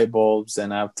like light bulbs,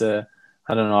 and I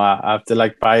don't know, I have to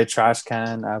like buy a trash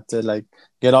can. I have to like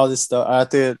get all this stuff. I have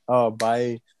to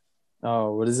buy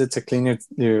what is it to clean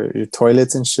your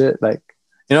toilets and shit. Like,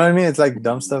 you know what I mean? It's like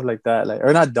dumb stuff like that. Like,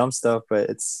 or not dumb stuff, but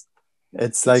it's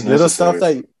It's like little stuff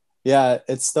necessary. that yeah,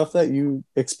 it's stuff that you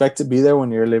expect to be there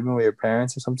when you're living with your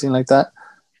parents or something like that.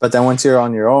 But then once you're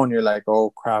on your own, you're like, oh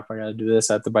crap, I gotta do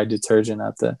this. I have to buy detergent. I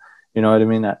have to, you know what I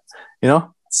mean? You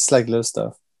know, it's like little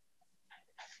stuff.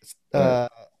 But Uh,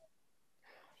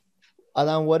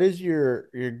 Alan, what is your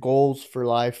goals for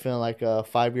life and like a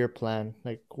 5 year plan?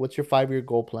 Like, what's your 5 year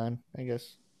goal plan? I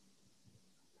guess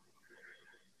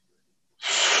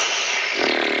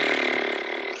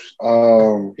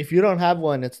Um, if you don't have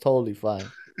one, it's totally fine.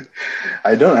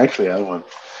 I don't actually have one.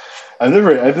 I've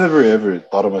never ever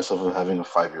thought of myself as having a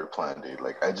 5 year plan, dude.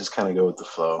 Like I just kind of go with the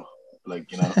flow, like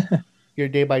Your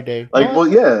day by day. like No, well,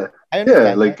 yeah, I yeah, understand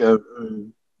that.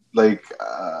 like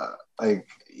like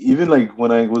even like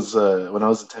when I was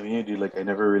in community, like I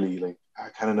never really like I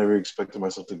kind of never expected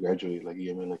myself to graduate. Like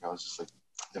you know, what I mean, like I was just like,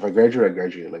 if I graduate, I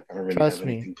graduate. Like I don't really have Trust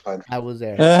me, anything planned. I was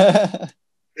there.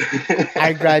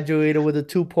 I graduated with a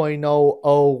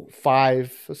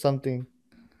 2.005 or something.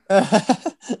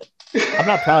 I'm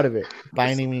not proud of it by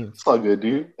any means. It's all good,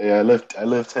 dude. Yeah, I left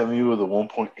Hemi with a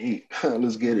 1.8.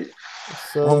 Let's get it.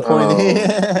 So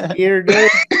 1.8. here,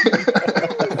 dude.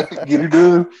 Get it,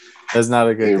 dude. That's not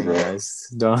a good Hey, thing, bro.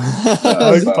 guys. Don't. Nah,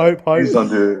 Hype, stop. hype, Please hype. don't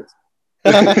do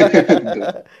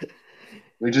it.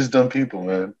 We're just dumb people,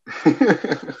 man.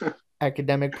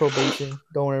 Academic probation.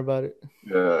 Don't worry about it.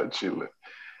 Yeah, chill.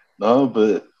 No,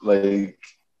 but like,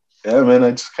 yeah, man,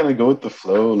 I just kind of go with the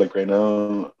flow. Like right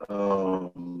now,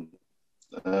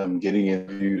 I'm getting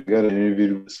interviewed. I got an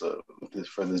interview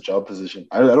for this job position.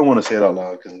 I don't want to say it out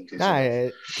loud because in case Nah,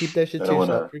 keep that shit I to don't want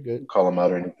yourself. to You're good. call them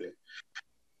out or anything.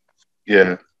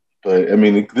 Yeah, but I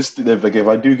mean, if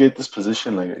I do get this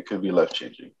position, like it could be life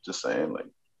changing. Just saying, like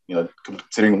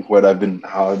considering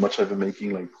how much I've been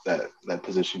making, like that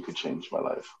position could change my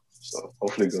life. So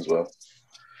hopefully it goes well.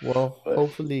 Well, But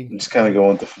hopefully. I'm just kind of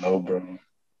going with the flow, bro.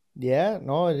 Yeah,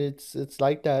 no, it's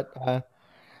like that.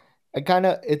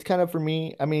 It's kind of for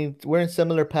me. I mean, we're in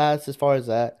similar paths as far as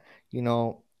that. You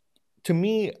know, to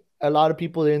me, a lot of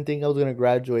people didn't think I was gonna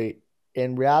graduate.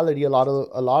 In reality, a lot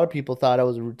of people thought I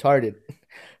was retarded.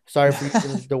 Sorry for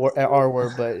using the R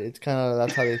word, but it's kind of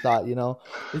that's how they thought. You know,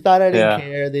 they thought I didn't Yeah.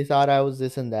 care. They thought I was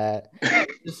this and that.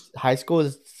 Just high school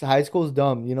is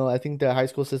dumb. You know, I think the high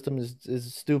school system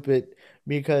is stupid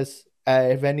because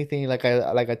if anything, like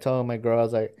I told my girl, I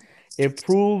was like, it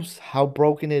proves how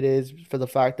broken it is for the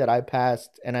fact that I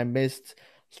passed and I missed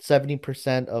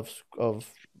 70% of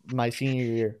my senior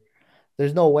year.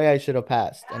 There's no way I should have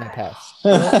passed, and I passed.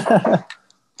 You know,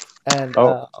 and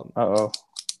Oh. Uh-oh.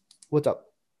 what's up?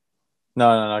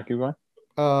 No. Keep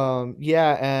going.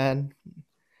 Yeah, and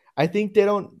I think they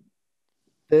don't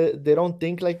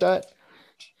think like that.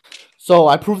 So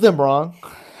I proved them wrong.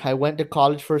 I went to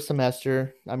college for a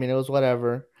semester. I mean, it was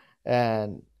whatever,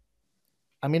 and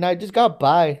I mean, I just got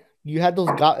by. You had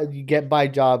you get by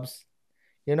jobs,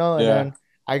 you know, and Yeah. then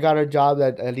I got a job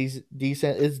that at least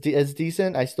decent is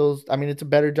decent. I mean, it's a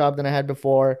better job than I had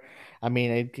before. I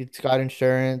mean, it's got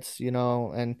insurance, you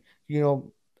know, and you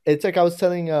know, it's like I was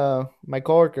telling my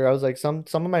coworker, I was like, some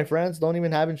of my friends don't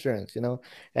even have insurance, you know,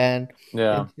 and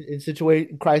Yeah. in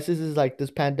situation crisis is like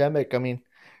this pandemic. I mean,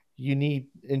 you need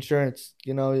insurance,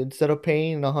 you know, instead of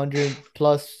paying 100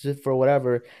 plus for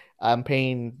whatever, I'm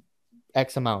paying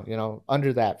X amount, you know,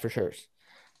 under that for sure.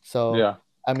 So, Yeah.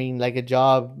 I mean, like a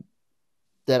job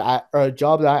that I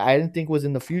didn't think was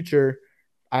in the future,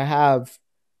 I have,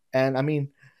 and I mean,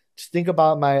 just think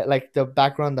about my like the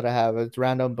background that I have. It's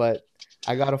random, but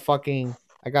I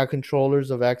got controllers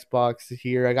of Xbox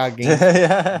here. I got games.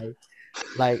 Yeah.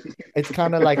 Like it's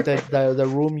kind of like the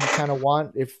room you kind of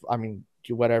want. If I mean,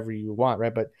 do whatever you want,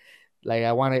 right? But like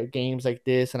I wanted games like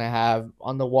this, and I have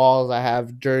on the walls. I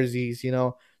have jerseys. You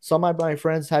know, some of my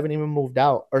friends haven't even moved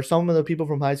out, or some of the people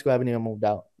from high school haven't even moved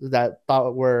out that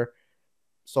thought were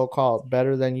so called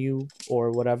better than you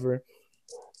or whatever.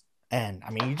 And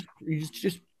I mean,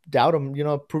 just doubt them. You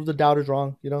know, prove the doubters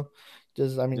wrong. You know,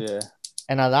 just I mean, Yeah.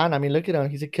 and Alan. I mean, look at him.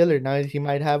 He's a killer. Now he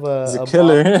might have He's a a boss.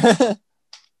 killer.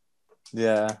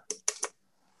 Yeah.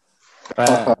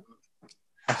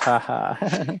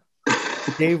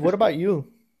 Dave, what about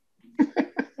you?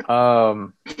 I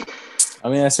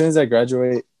mean, as soon as I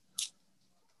graduate,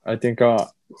 I think, I'm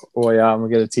gonna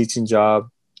get a teaching job,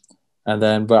 and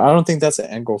then, but I don't think that's an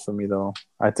end goal for me though.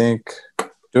 I think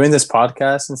doing this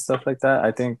podcast and stuff like that.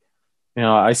 I think,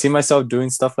 I see myself doing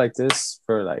stuff like this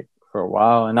for a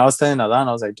while. And I was telling Alan,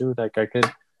 I was like, dude, like I could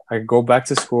go back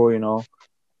to school,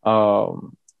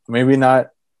 maybe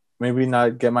not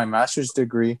get my master's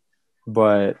degree,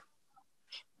 but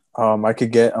I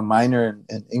could get a minor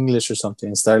in English or something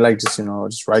and start like just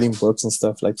writing books and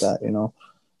stuff like that,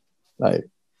 like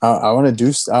I want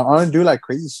to do like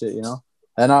crazy shit,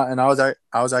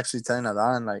 I was actually telling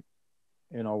Adan, like,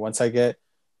 once I get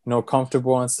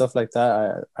comfortable and stuff like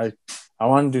that, I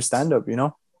want to do stand up,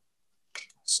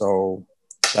 so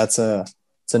it's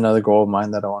another goal of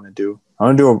mine that I want to do. I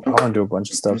want to do a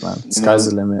bunch of stuff, man. Sky's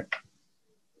the limit.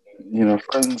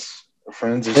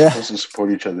 Friends are supposed to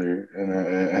support each other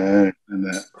and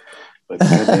that. But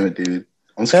goddamn it, dude.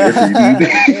 I'm scared for you,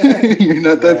 dude. You're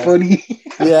not that funny.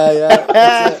 Yeah.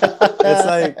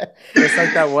 It's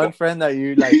like that one friend that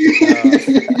you like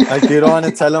you don't want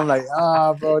to tell him like,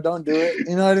 bro, don't do it.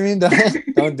 You know what I mean?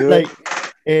 Don't do Like, it.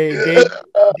 hey,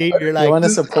 Dave, you're You like, want to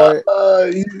support.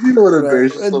 You don't want to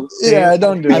embarrass yourself. Yeah,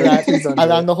 don't do it. Alan, Please don't do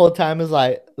Alan it. the whole time is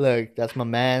like, look, that's my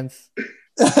man's.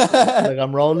 Like,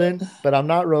 I'm rolling, but I'm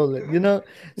not rolling. You know,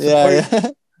 Yeah.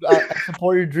 I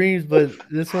support your dreams, but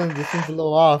this one's a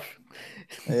little off.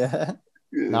 Yeah.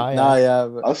 Nah, Nah, yeah.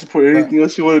 yeah. I'll support anything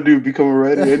else you want to do, become a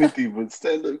writer, anything, but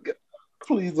stand up.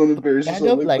 Please don't embarrass Stand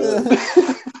yourself up, like like,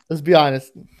 that. let's be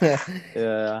honest.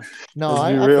 Yeah. No,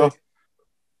 Let's be I real. feel-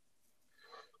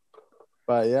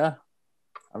 But yeah,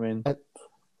 I mean,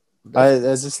 that's-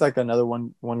 it's just like another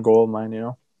one goal of mine, you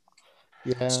know.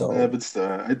 yeah. So Yeah, but still,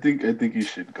 I think you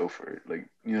should go for it. Like,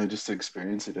 just to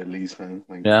experience it at least, man.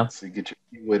 Like, Yeah. so you get your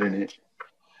feet wet in it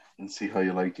and see how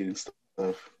you like it and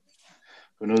stuff.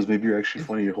 Who knows? Maybe you're actually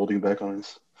funny. You're holding back on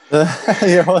us.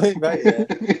 You're holding back, yeah.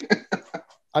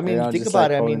 I mean, Yeah, I'm think just,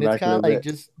 about like, it. I holding mean, it's back a kind of little like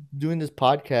bit. just doing this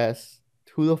podcast.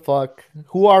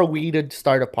 Who are we to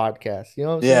start a podcast? You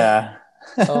know what I'm Yeah.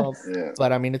 saying? Yeah.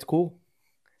 But I mean, it's cool.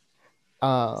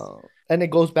 And it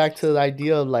goes back to the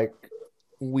idea of like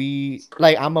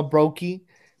I'm a brokey,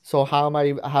 so how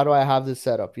do I have this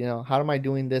set up? You know, how am I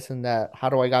doing this and that? How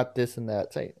do I got this and that?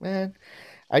 It's like, man,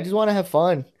 I just want to have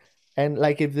fun. And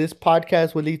like if this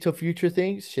podcast would lead to future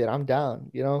things, shit, I'm down.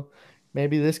 You know,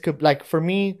 maybe this could like for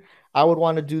me, I would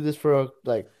want to do this for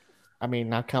I mean,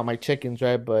 not count my chickens,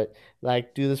 right? But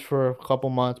like do this for a couple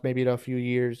months, maybe to a few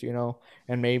years, you know,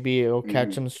 and maybe it'll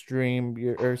catch some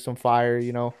stream or some fire,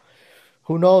 you know.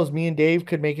 Who knows? Me and Dave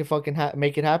could make it fucking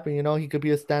make it happen. You know, he could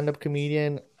be a stand-up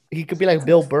comedian. He could be like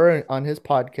Bill Burr on his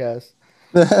podcast.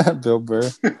 Bill Burr.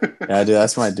 Yeah, dude,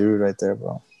 that's my dude right there,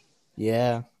 bro.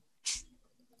 Yeah.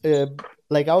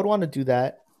 Like I would want to do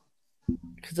that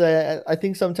because I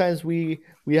think sometimes we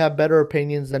have better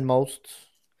opinions than most,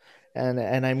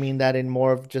 and I mean that in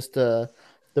more of just the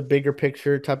bigger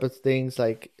picture type of things,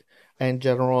 like and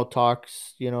general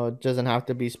talks. You know, it doesn't have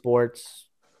to be sports.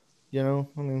 You know,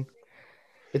 I mean,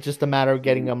 it's just a matter of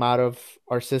getting them out of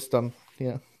our system. You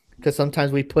know, because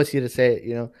sometimes we pussy to say it.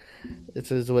 You know,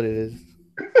 it is what it is.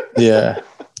 Yeah.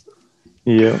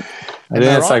 Yeah. I think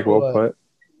that's like well put.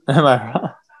 Am I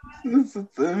wrong?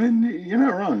 I mean, you're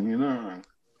not wrong. You're not wrong.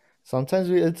 Sometimes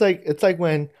it's like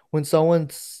when someone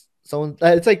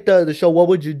it's like the show What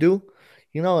Would You Do?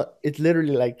 You know, it's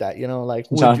literally like that. You know, like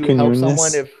would you help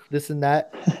someone if this and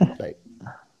that? Like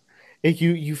if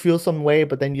you feel some way,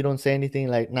 but then you don't say anything.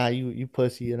 Like nah, you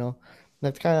pussy. You know,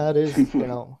 that's kind of how it is. You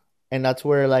know, and that's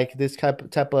where like this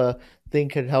type of thing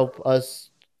could help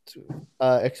us to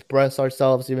express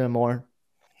ourselves even more.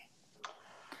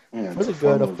 Yeah, For the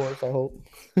good, of course. I hope.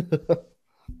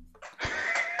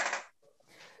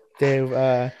 Dave,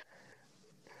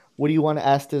 what do you want to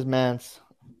ask this man?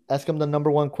 Ask him the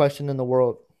number one question in the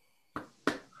world.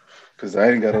 Because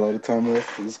I ain't got a lot of time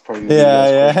left. This is probably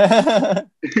yeah.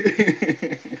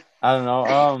 I don't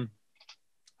know.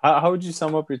 How would you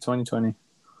sum up your 2020?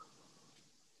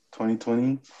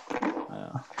 2020?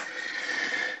 Yeah.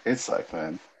 It sucked,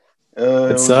 man. It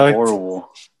was sucked.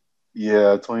 horrible.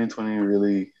 Yeah, 2020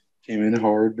 really came in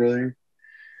hard, brother.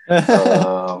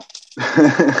 I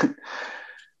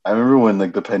remember when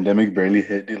like the pandemic barely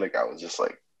hit, dude. Like I was just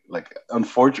like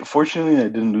unfortunately, I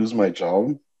didn't lose my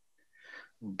job,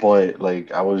 but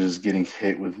like I was just getting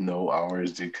hit with no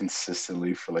hours, dude,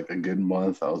 consistently for like a good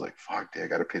month. I was like, fuck, dude, I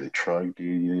gotta pay the truck,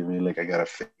 dude. You know what I mean? Like I gotta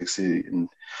fix it, and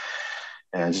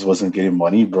I just wasn't getting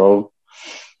money, bro.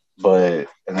 But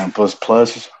and then plus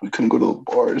we couldn't go to the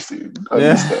bars, dude. I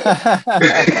missed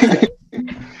that.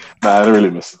 Nah, I didn't really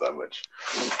miss it that much,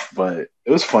 but it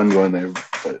was fun going there.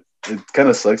 But it kind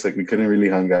of sucks. Like we couldn't really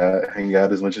hang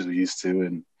out as much as we used to,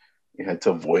 and you had to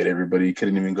avoid everybody. You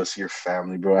couldn't even go see your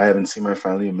family, bro. I haven't seen my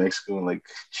family in Mexico in like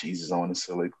Jesus, I want to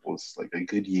say like was like a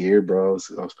good year, bro.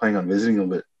 I was planning on visiting them,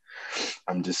 but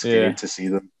I'm just scared to see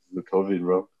them with COVID,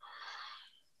 bro.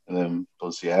 And then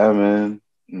plus, yeah, man.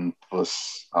 And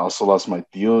plus, I also lost my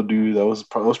tío, dude. That was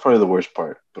probably the worst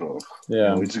part, bro. Yeah, you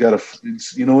know, we just gotta.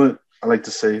 You know what I like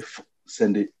to say?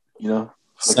 Send it. You know,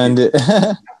 send it.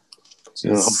 You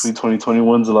know, hopefully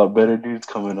 2021's a lot better, dude. It's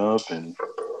coming up, and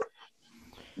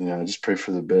just pray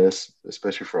for the best,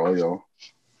 especially for all y'all.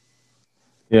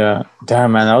 Yeah,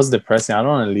 damn, man, that was depressing. I don't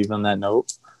want to leave on that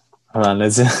note. Hold on,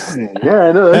 let's. Yeah,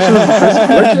 I know.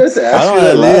 That was depressing. I don't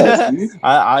know.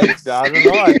 I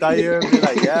thought you were be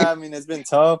like, yeah, I mean, it's been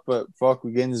tough, but fuck,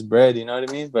 we're getting this bread. You know what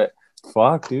I mean? But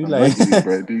fuck, dude. I'm Like, not getting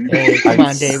bread, dude. Hey, come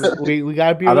on, Dave. We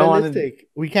gotta be I don't wanna- realistic.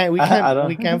 We can't I don't-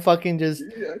 we can't fucking just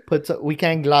Yeah. we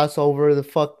can't gloss over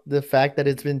the fact that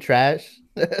it's been trash.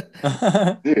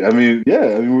 Yeah, I mean,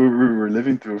 we're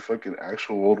living through a fucking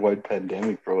actual worldwide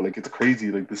pandemic, bro. Like, it's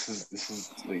crazy. Like, this is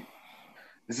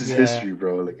Yeah. history,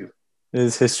 bro. Like,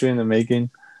 It's history in the making.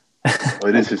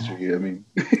 it is history. I mean,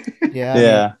 Yeah, I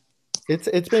Yeah. mean,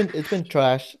 it's been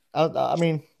trash. I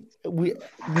mean,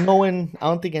 no one. I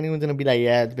don't think anyone's gonna be like,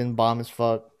 yeah, it's been bomb as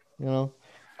fuck. You know,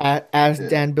 as Yeah.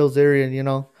 Dan Bilzerian,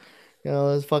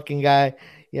 this fucking guy.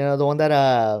 The one that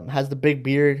has the big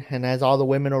beard and has all the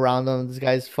women around him. This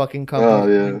guy's fucking company's Oh,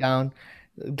 yeah. going down.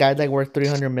 The guy's like worth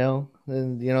 300 mil,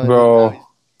 and Bro,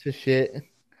 to shit.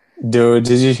 dude,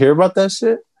 did you hear about that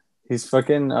shit? He's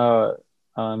fucking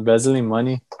embezzling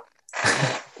money.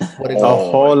 What A is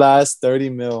Oh, whole my ass 30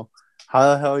 mil.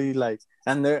 How the hell you like?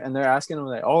 And they're asking him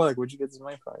like, oh, like, where'd you get this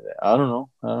money from? Like, I don't know.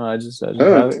 I just have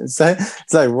it. It's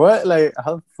like what? Like,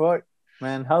 how the fuck,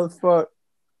 man? How the fuck?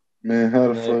 Man,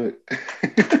 how the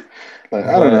fuck? Like,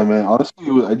 I don't know, man.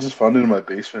 Honestly, I just found it in my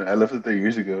basement. I left it there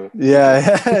years ago.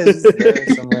 Yeah, it's just there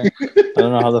somewhere. I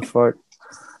don't know how the fuck.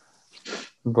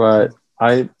 But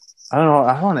I don't know.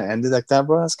 I don't want to end it like that,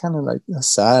 bro. That's kind of like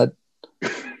sad.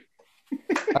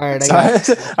 All right, So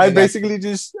I basically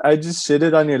just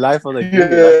shitted on your life. I was like, Yeah.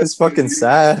 dude, your life is fucking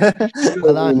sad.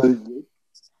 Hold on.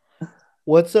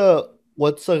 What's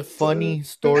a funny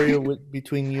story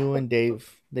between you and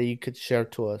Dave that you could share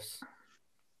to us?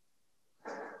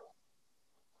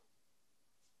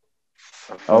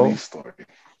 A funny story.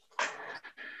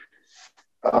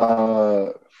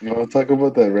 You want to talk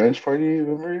about that ranch party?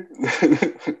 Remember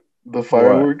the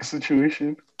fireworks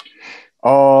situation?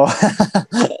 Oh,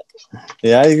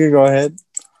 yeah, you can go ahead.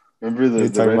 Remember You the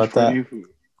talking ranch about that?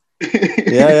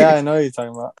 party? Yeah, I know what you're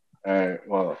talking about. All right,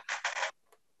 well,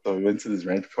 so we went to this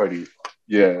ranch party.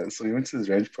 Yeah, so we went to this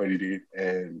ranch party, dude,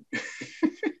 and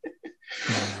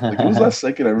like it was last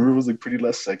second. I remember it was like pretty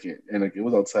last second, and like it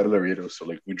was outside of Laredo. So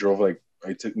like we drove, like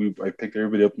I picked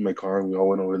everybody up in my car, and we all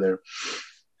went over there.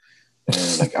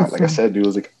 And like I said, dude, it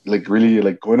was like really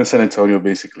like going to San Antonio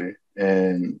basically.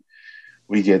 And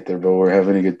we get there, bro. We're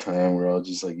having a good time. We're all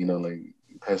just like like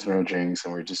passing around drinks,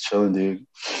 and we're just chilling, dude.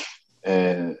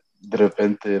 And de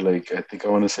repente, like I think I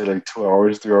want to say like 2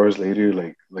 hours, 3 hours later,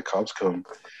 like the cops come,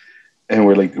 and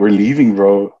we're leaving,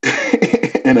 bro.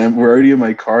 And we're already in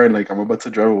my car, and like I'm about to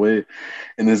drive away,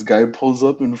 and this guy pulls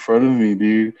up in front of me,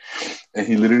 dude, and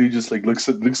he literally just like looks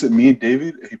at me and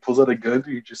David, and he pulls out a gun,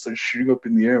 and he just starts shooting up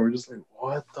in the air. And we're just like,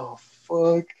 what the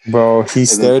fuck, bro? He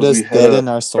stared us dead in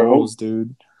our souls,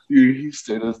 dude. Dude, he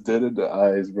stared us dead in the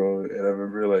eyes, bro. And I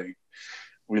remember like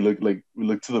we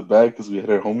looked to the back because we had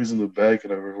our homies in the back,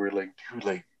 and I remember we're like, dude,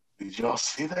 like, did y'all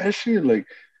see that shit? Like,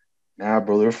 nah,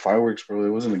 bro, they're fireworks, bro.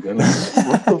 There wasn't a gun.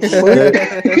 What the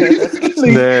fuck?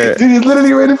 Like, dude, he's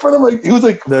literally right in front of my. He was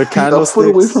like the candlesticks. A foot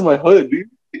away from my hood, dude.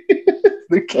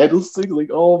 The candlestick, like,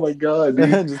 oh my god,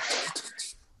 dude.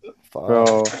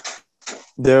 Bro,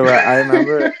 dude, I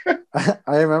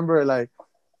remember like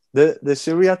the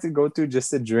shit we had to go through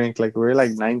just to drink. Like we were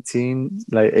like 19,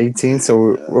 like 18,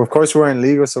 so of course we weren't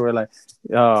legal. So we're like,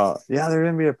 yeah, there's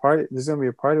gonna be a party. There's gonna be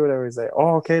a party, whatever. It's like,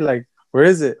 oh, okay, like where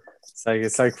is it?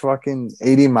 It's like fucking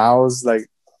 80 miles, like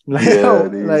Yeah,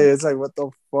 like it's like what the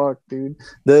fuck, dude.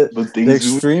 The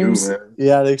extremes,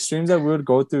 the extremes that we would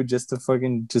go through just to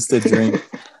drink.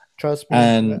 Trust me,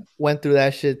 and went through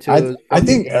that shit too. I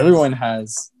think everyone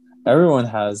has,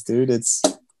 dude. It's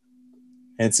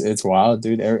wild,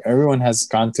 dude. Everyone has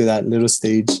gone through that little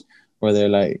stage where they're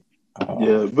like,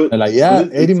 they're like,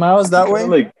 80 miles that way.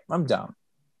 Like, I'm down.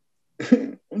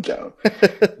 I'm down.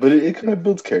 But it kind of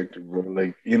builds character, bro.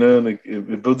 Like, like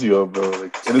it builds you up, bro.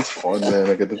 Like, and it's fun, man.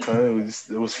 Like at the time,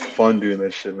 it was fun doing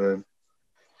that shit, man.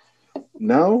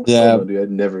 Now, dude,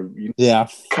 I'd never be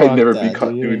caught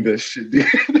doing that shit, dude.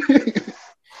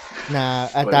 Nah,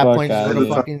 at that point, just go to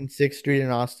fucking 6th Street in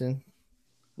Austin.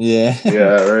 Yeah,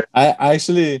 right. I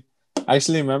actually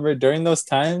remember during those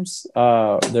times,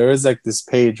 there was like this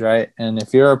page, right? And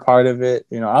if you're a part of it,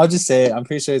 I'll just say it, I'm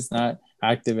pretty sure it's not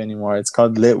active anymore. It's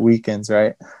called Lit Weekends,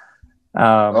 right?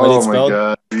 But it's spelled, my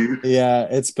god, dude. Yeah,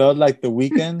 it's spelled like the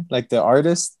weekend, like the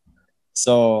artist.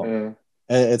 So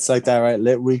it's like that, right?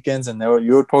 Lit Weekends, and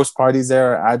you would post parties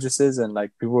there or addresses, and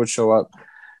like people would show up.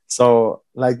 So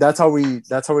like that's how we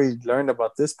learned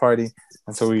about this party,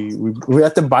 and so we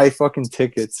had to buy fucking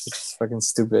tickets, which is fucking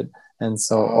stupid. And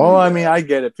so I mean, I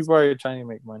get it. People are trying to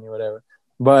make money, whatever.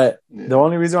 But the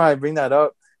only reason why I bring that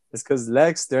up is because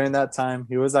Lex during that time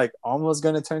he was like almost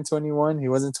gonna turn 21. He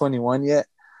wasn't 21 yet,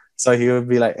 so he would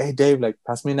be like, "Hey Dave, like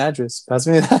pass me an address, pass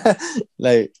me that."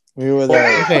 Like we were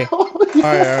like, okay. All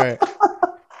right.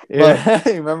 Yeah,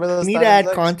 remember those We need times, to add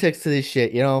Lex? context to this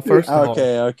shit. You know, first of all,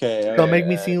 Okay. don't make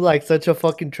me seem like such a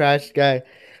fucking trash guy.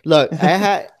 Look,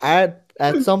 I had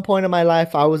at some point in my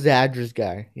life, I was the address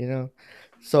guy. You know,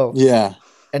 so Yeah.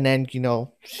 and then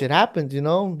shit happens. You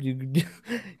know,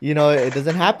 it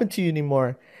doesn't happen to you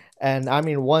anymore. And I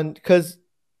mean, because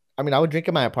I would drink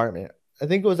in my apartment. I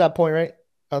think it was that point, right?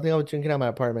 I think I was drinking at my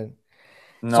apartment.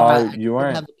 So No, I you didn't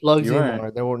weren't. have the plugs You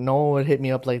weren't. anymore. No one would hit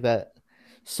me up like that.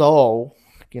 So,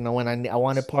 when I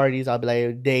wanted parties, I'd be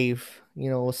like, Dave,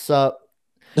 what's up?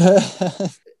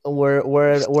 Where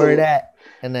it at?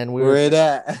 And then we Where were. it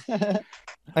at?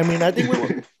 I mean, I think we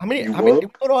were. How many? You How many? what?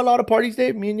 Did we go to a lot of parties,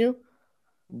 Dave? Me and you.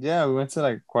 Yeah, we went to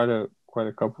like quite a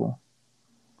couple.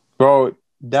 Bro,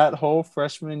 that whole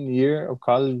freshman year of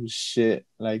college was shit.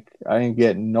 Like I didn't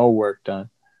get no work done.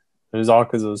 It was all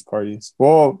because of those parties.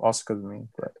 Well, also because of me.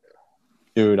 But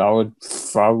dude,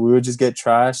 we would just get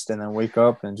trashed and then wake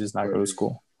up and just not go to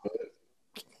school.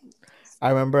 I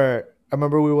remember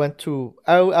we went to.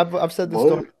 I've said this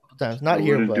story a couple times, not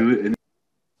here, but it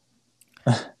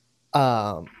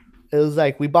was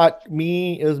like it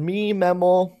was me,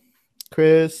 Memo,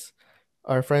 Chris,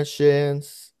 our friend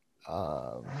Shins,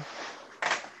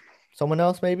 someone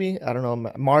else maybe, I don't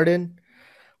know, Martin.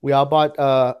 We all bought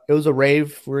it was a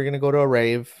rave. We were gonna go to a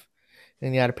rave,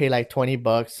 and you had to pay like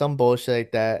 $20, some bullshit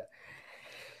like that.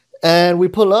 And we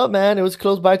pull up, man. It was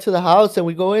close by to the house, and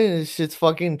we go in, and it's shit's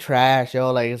fucking trash,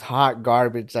 yo. Like it's hot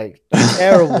garbage, like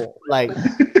terrible. Like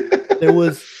there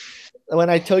was,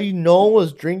 when I tell you no one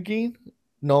was drinking,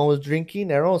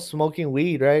 everyone was smoking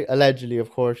weed, right? Allegedly, of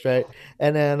course, right?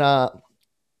 And then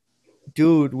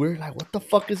dude, we're like, what the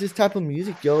fuck is this type of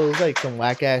music, yo? It was like some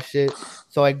whack ass shit.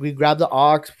 So like we grabbed the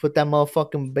aux, put that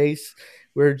motherfucking bass.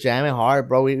 We were jamming hard,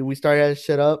 bro. We started that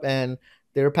shit up, and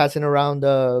they were passing around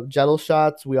the Jello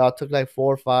shots. We all took like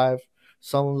 4 or 5,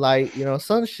 some light,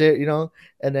 some shit,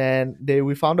 And then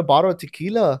we found a bottle of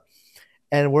tequila,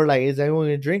 and we're like, is anyone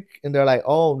gonna drink? And they're like,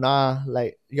 oh nah,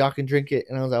 like y'all can drink it.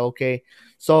 And I was like, okay.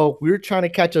 So we were trying to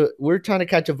catch a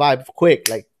vibe quick,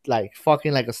 like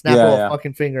fucking like a snap of a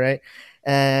fucking finger, right?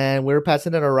 And we were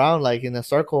passing it around like in a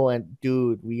circle, and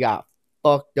dude, we got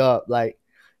fucked up. Like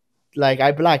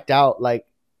I blacked out like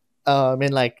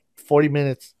in like 40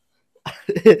 minutes.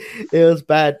 It was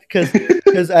bad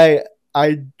because I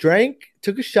drank,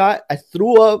 took a shot, I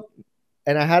threw up,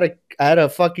 and I had a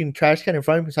fucking trash can in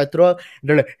front of me, so I threw up, and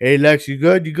they're like, hey Lex, you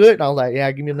good? And I was like,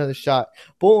 yeah, give me another shot.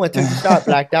 Boom, I took the shot,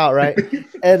 blacked out, right?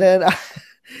 And then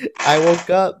I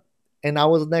woke up, and I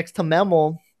was next to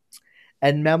Memo,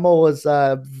 and Memo was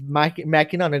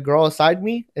macking on a girl beside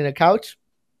me in a couch.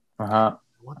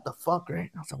 What the fuck, right?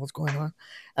 I was like, what's going on?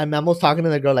 And Memo's talking to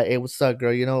the girl like, hey, what's up,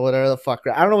 girl? Whatever the fuck.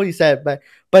 Right? I don't know what he said,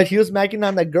 but he was macking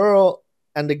on the girl,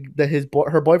 and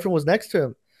her boyfriend was next to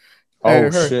him. Oh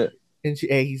shit! And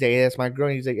he's like, hey, that's my girl.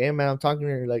 And he's like, hey man, I'm talking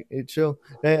to her. Like, hey, chill.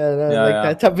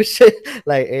 That type of shit.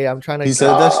 Like, hey, I'm trying to. He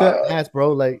said that shit. Ass,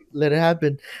 bro. Like, let it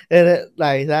happen, and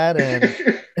like that,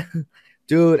 and.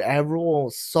 Dude, everyone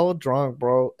was so drunk,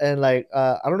 bro, and like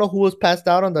I don't know who was passed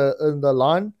out on the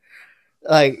lawn,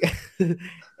 like,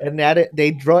 and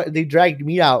they dragged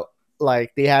me out,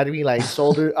 like they had me like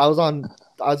shoulder. I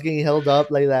was getting held up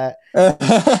like that,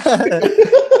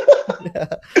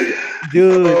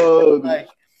 dude. Like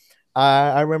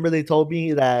I remember they told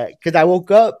me that because I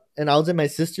woke up and I was in my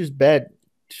sister's bed.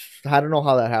 I don't know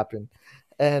how that happened,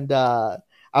 and I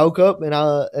woke up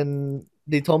and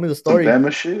they told me the story. Some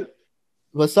Bama shit.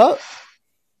 What's up?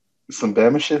 Some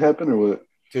Bama shit happened or what?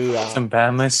 Dude, some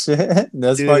Bama shit.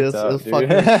 That's fucked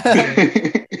up,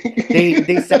 dude.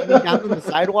 They set me down on the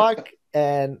sidewalk,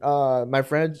 and my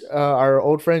friend, our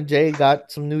old friend Jay, got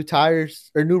some new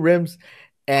tires or new rims,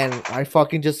 and I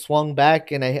fucking just swung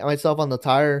back and I hit myself on the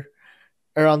tire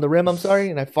or on the rim. I'm sorry,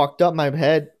 and I fucked up my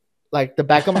head. Like the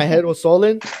back of my head was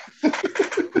swollen.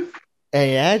 And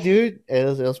yeah, dude,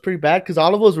 it was pretty bad because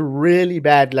all of us were really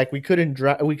bad. Like we couldn't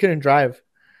drive.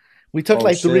 We took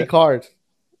like 3 cars.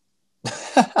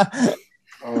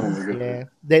 Oh my god!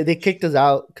 Yeah, they kicked us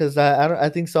out because I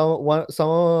think someone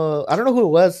I don't know who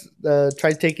it was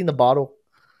tried taking the bottle.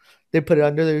 They put it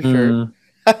under their shirt.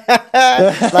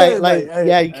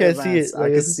 Yeah, you can't see it. I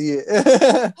can see it.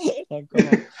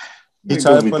 You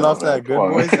try to pull off that good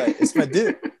voice. Like, it's my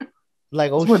dick.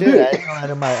 Like, oh shit, I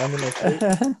didn't know under my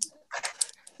shirt.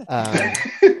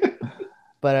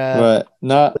 But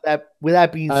not with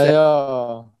that being said,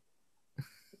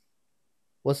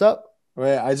 what's up?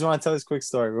 Wait, I just want to tell this quick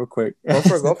story real quick. Go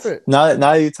for it.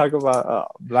 Now you talk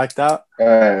about blacked out.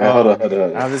 Hold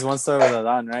on. I have this one story with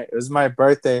Alan, right? It was my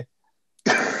birthday.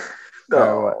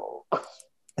 No.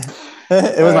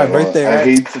 It was my birthday, I right?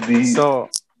 hate to be. So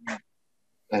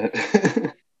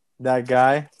that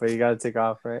guy, but you gotta take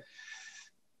off, right?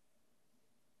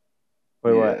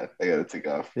 Wait, what? Yeah, I gotta take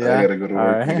off. Yeah? I gotta go to All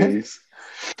work, right. guys.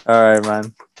 All right,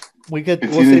 man. We'll If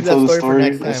you save didn't that tell the story for story,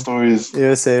 next that time. story is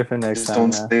You'll say it for next just time,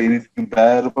 don't say anything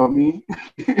bad about me.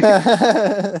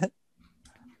 man.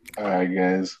 All right,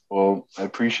 guys. Well, I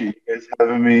appreciate you guys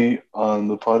having me on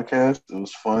the podcast. It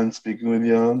was fun speaking with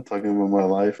you, talking about my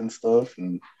life and stuff,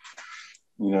 and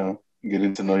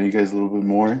getting to know you guys a little bit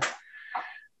more.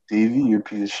 Davey, you're a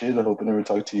piece of shit. I hope I never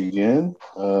talk to you again.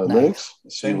 Nice. Lex,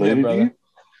 see you Same here, later, brother. dude.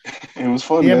 It was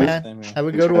fun, Yeah, guys. man. Same here. Have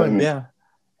a Thanks good for having one. me. Yeah.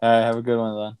 All right, have a good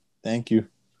one, then. Thank you.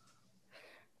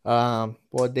 Well,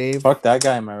 Dave. Fuck that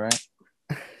guy, am I right?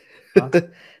 Huh?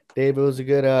 Dave, it was a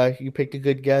good. You picked a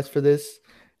good guess for this.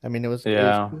 I mean, it was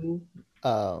cool.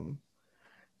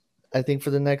 I think for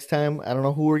the next time, I don't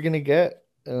know who we're gonna get.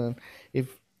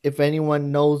 If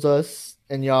anyone knows us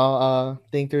and y'all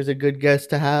think there's a good guest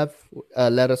to have,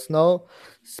 let us know.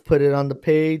 Just put it on the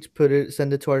page.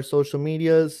 Send it to our social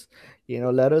medias.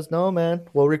 Let us know, man.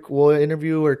 We'll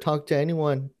interview or talk to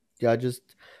anyone. Y'all just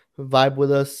vibe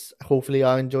with us. Hopefully,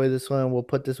 I'll enjoy this one. We'll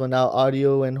put this one out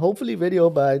audio and hopefully video,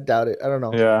 but I doubt it. I don't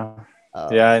know. Yeah.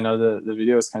 Yeah, I know the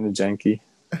video is kind of janky.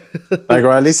 Like,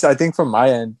 or at least I think from my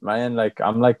end, like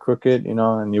I'm like crooked,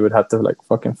 and you would have to like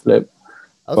fucking flip.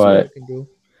 I'll see what I can do.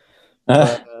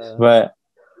 But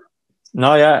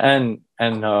no, yeah, and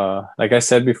like I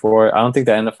said before, I don't think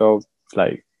the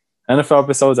NFL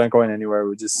episodes aren't going anywhere.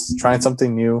 We're just trying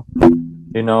something new.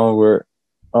 We're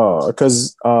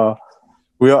because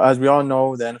as we all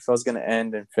know, the NFL is gonna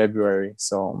end in February,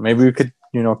 so maybe we could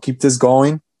keep this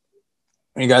going.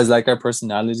 You guys like our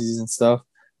personalities and stuff.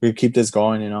 We keep this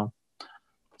going,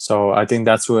 So I think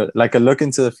that's what, like, a look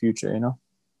into the future,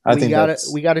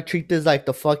 we gotta treat this like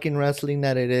the fucking wrestling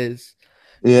that it is.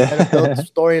 Yeah. We gotta build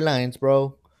storylines,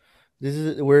 bro. This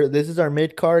is our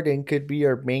mid card and could be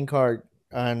our main card.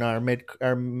 And our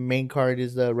main card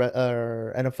is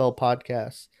our NFL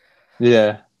podcast.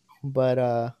 Yeah.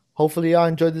 But hopefully y'all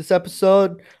enjoyed this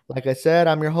episode. Like I said,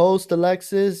 I'm your host,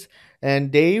 Alexis, and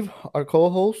Dave, our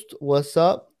co-host. What's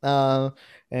up?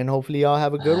 And hopefully y'all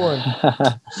have a good one.